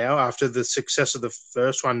that now after the success of the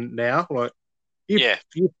first one. Now, like yeah,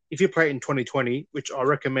 if you play it in 2020, which I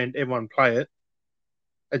recommend everyone play it,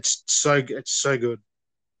 it's so good, so good.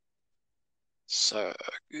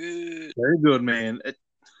 very good, man. It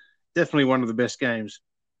definitely one of the best games.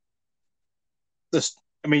 This,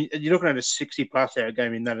 I mean, you're looking at a 60+ hour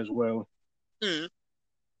game in that as well. Mm,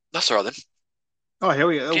 that's all right then. Oh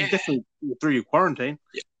hell yeah, it'll Yeah. definitely get through your quarantine.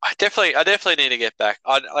 Yeah, I definitely need to get back.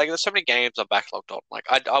 Like, there's so many games I'm backlogged on. Like,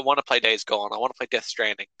 I want to play Days Gone. I want to play Death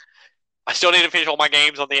Stranding. I still need to finish all my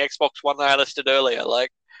games on the Xbox One that I listed earlier.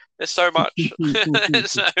 Like, there's so much.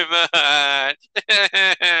 There's so much.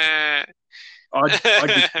 I just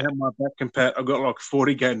have my back compat. I've got like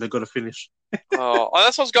 40 games I've got to finish. Oh,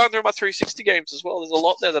 that's what I was going through my 360 games as well. There's a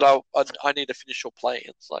lot there that I need to finish or play.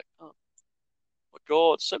 It's like, oh my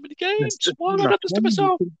God, so many It's games. just Why have not I enough done this to time.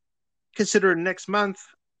 myself? Considering next month,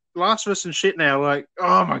 Last of Us and shit now, like,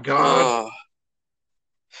 oh my god. Oh,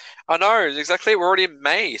 I know, exactly. We're already in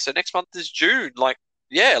May, so next month is June. Like,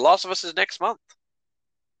 yeah, Last of Us is next month.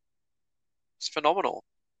 It's phenomenal.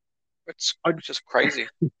 It's I, just crazy.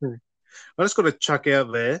 I just got to chuck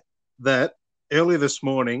out there that earlier this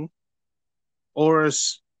morning,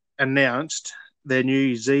 Aorus announced their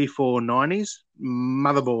new Z490s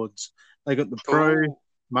motherboards. They got the Pro, Oh,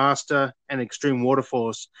 Master, and Extreme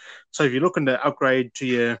Waterforce. So if you're looking to upgrade to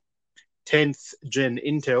your 10th gen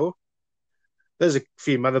Intel, there's a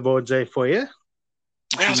few motherboards there for you.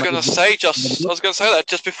 I was gonna say I was gonna say that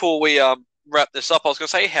just before we wrap this up. I was gonna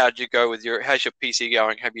say, how's your PC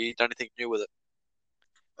going? Have you done anything new with it?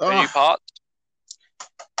 A new Oh, part?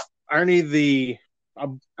 I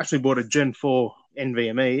actually bought a Gen 4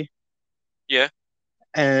 NVMe Yeah,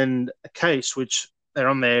 and a case, which they're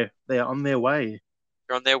on their way.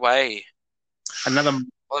 you're on their way. Another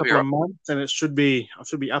Well, that'll be couple of right. months, and I should be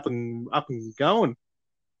up and going.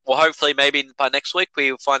 Well, hopefully, maybe by next week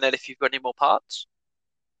we'll find out if you've got any more parts.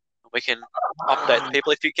 We can update the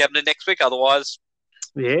people if you get them next week. Otherwise,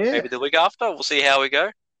 Yeah, maybe the week after. We'll see how we go.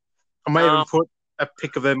 I may even Um, put a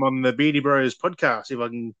pic of them on the Beardy Bros podcast if I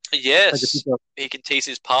can take a yes, picture. he can tease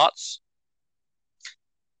his parts.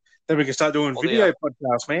 Then we can start doing Or the video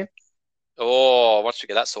podcasts, man. once we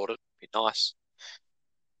get that sorted, be nice.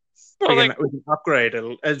 But We I think can upgrade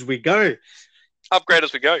as we go. upgrade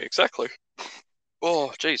as we go. Exactly.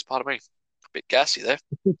 Oh, geez, pardon me. A bit gassy there.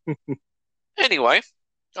 Anyway,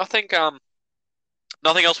 I think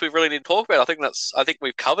nothing else we really need to talk about. I think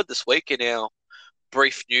we've covered this week in our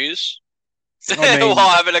brief news I while mean,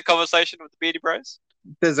 having a conversation with the Beardy Bros.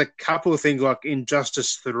 there's a couple of things like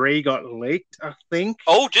Injustice 3 got leaked, I think.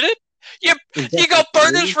 Oh, did it? You you Injustice got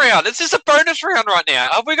bonus 3. round. This is a bonus round right now.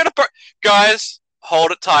 Have we got guys?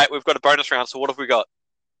 Hold it tight. We've got a bonus round. So what have we got?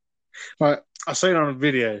 Like, I seen on a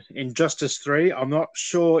video, Injustice 3, I'm not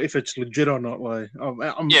sure if it's legit or not. Like,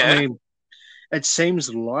 I Yeah. mean, it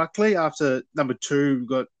seems likely after number 2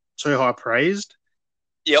 got so high praised.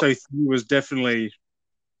 Yep. So 3 was definitely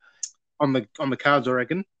on the cards, I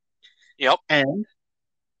reckon. Yep. And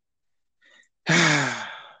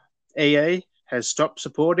EA has stopped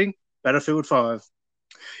supporting Battlefield 5.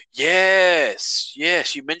 Yes,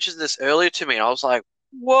 yes. You mentioned this earlier to me, and I was like,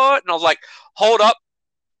 "What?" And I was like, "Hold up,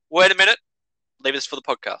 wait a minute, leave this for the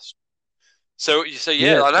podcast." So yeah,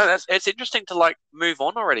 Yeah, I know it's interesting to like move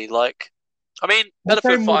on already. Like, I mean, that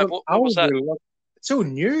Battlefield game 5. wasn't When was old, that? really. Like, it's still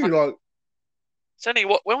new. Like, Like it's only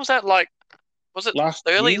what? When was that? Like, was it last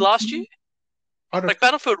early year, last year? I don't. Like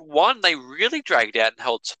Battlefield 1, they really dragged out and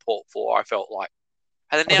held support for. I felt like,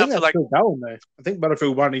 and then I now think for that's like, still going though. I think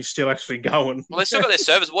Battlefield 1 is still actually going. well, they still got their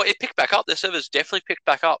servers. Well, it picked back up. Their servers definitely picked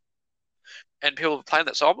back up, and people are playing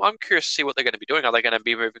that. So I'm curious to see what they're going to be doing. Are they going to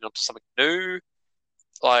be moving on to something new?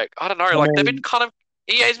 Like, I don't know. I Like they've been mean, kind of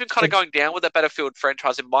EA's been kind of it, going down with that Battlefield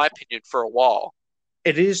franchise, in my opinion, for a while.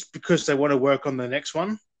 it is because they want to work on the next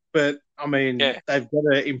one, but I mean, Yeah, they've got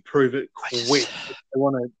to improve it I just quick if they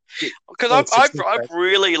want to get because a success I've rate.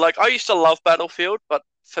 really like I used to love Battlefield, but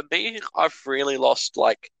for me, I've really lost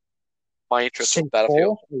like my interest with Since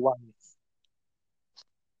Battlefield. 4 or 1.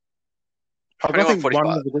 I think 1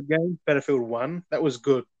 2145, was a good game. Battlefield 1, that was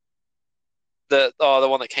good. the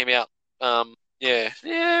one that came out. Yeah,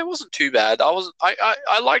 it wasn't too bad.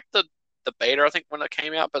 I liked the beta I think when it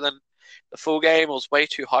came out, but then the full game was way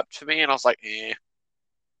too hyped for me, and I was like, eh.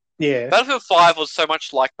 Yeah, Battlefield 5 was so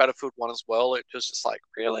much like Battlefield 1 as well. It was just like,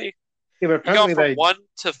 really? yeah, but You're going apparently from they 1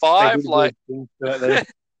 to they 5? did weird Like, things to that though.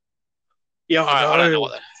 Yeah, I I don't know know.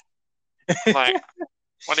 what like,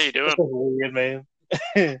 what are you It's doing? just weird, man.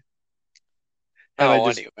 How they Oh,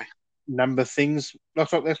 just anyway. number things.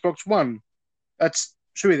 That's like the Xbox One. That's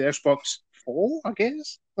should be the Xbox 4, I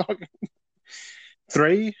guess. Like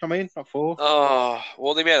 3. I mean, not 4. Oh,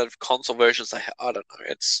 well, the amount of console versions they have, I don't know.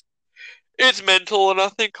 It's mental, and I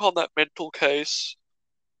think on that mental case,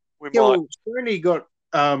 we Yeah, might, well, Sony got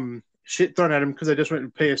shit thrown at them because they just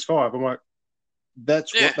went to PS5. I'm like,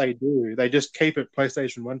 that's yeah, what they do. They just keep it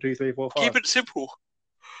PlayStation 1, 2, 3, 4, keep 5. it simple.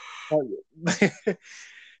 Like,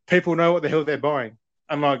 people know what the hell they're buying.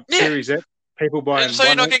 Unlike Yeah, Series X, people and buying so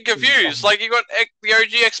you're one not X getting and confused. Like you got the OG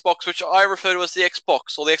Xbox, which I refer to as the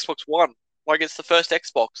Xbox or the Xbox One. Like it's the first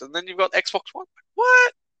Xbox, and then you've got Xbox One.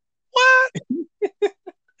 What? What?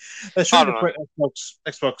 they should I have don't just know. went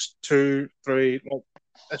Xbox 2, 3. Like,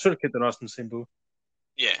 they should have kept it nice and simple.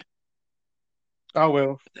 Yeah, Oh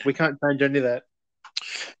well, we can't change any of that.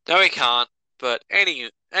 no, we can't. But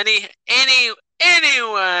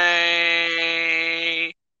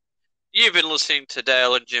anyway, you've been listening to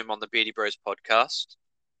Dale and Jim on the Beardy Bros podcast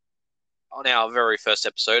on our very first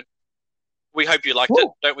episode. We hope you liked it,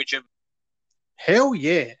 Cool. don't we, Jim? Hell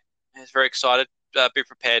yeah. He's very excited. Be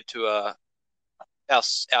prepared to our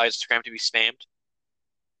Instagram to be spammed.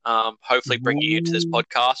 Hopefully bringing you into this Ooh.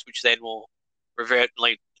 podcast, which then will revert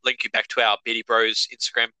link you back to our Beardy Bros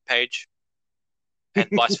Instagram page, and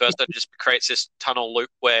vice versa. Just creates this tunnel loop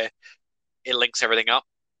where it links everything up,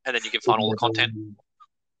 and then you can find all the content.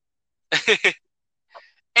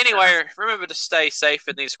 Anyway, remember to stay safe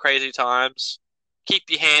in these crazy times. Keep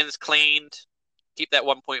your hands cleaned. Keep that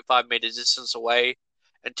 1.5 meter distance away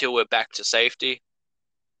until we're back to safety.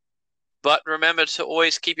 But remember to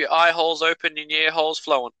always keep your eye holes open and your ear holes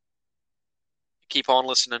flowing. Keep on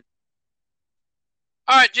listening.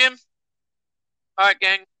 All right, Jim. All right,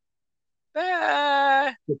 gang.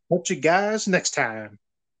 Bye. Catch you guys next time.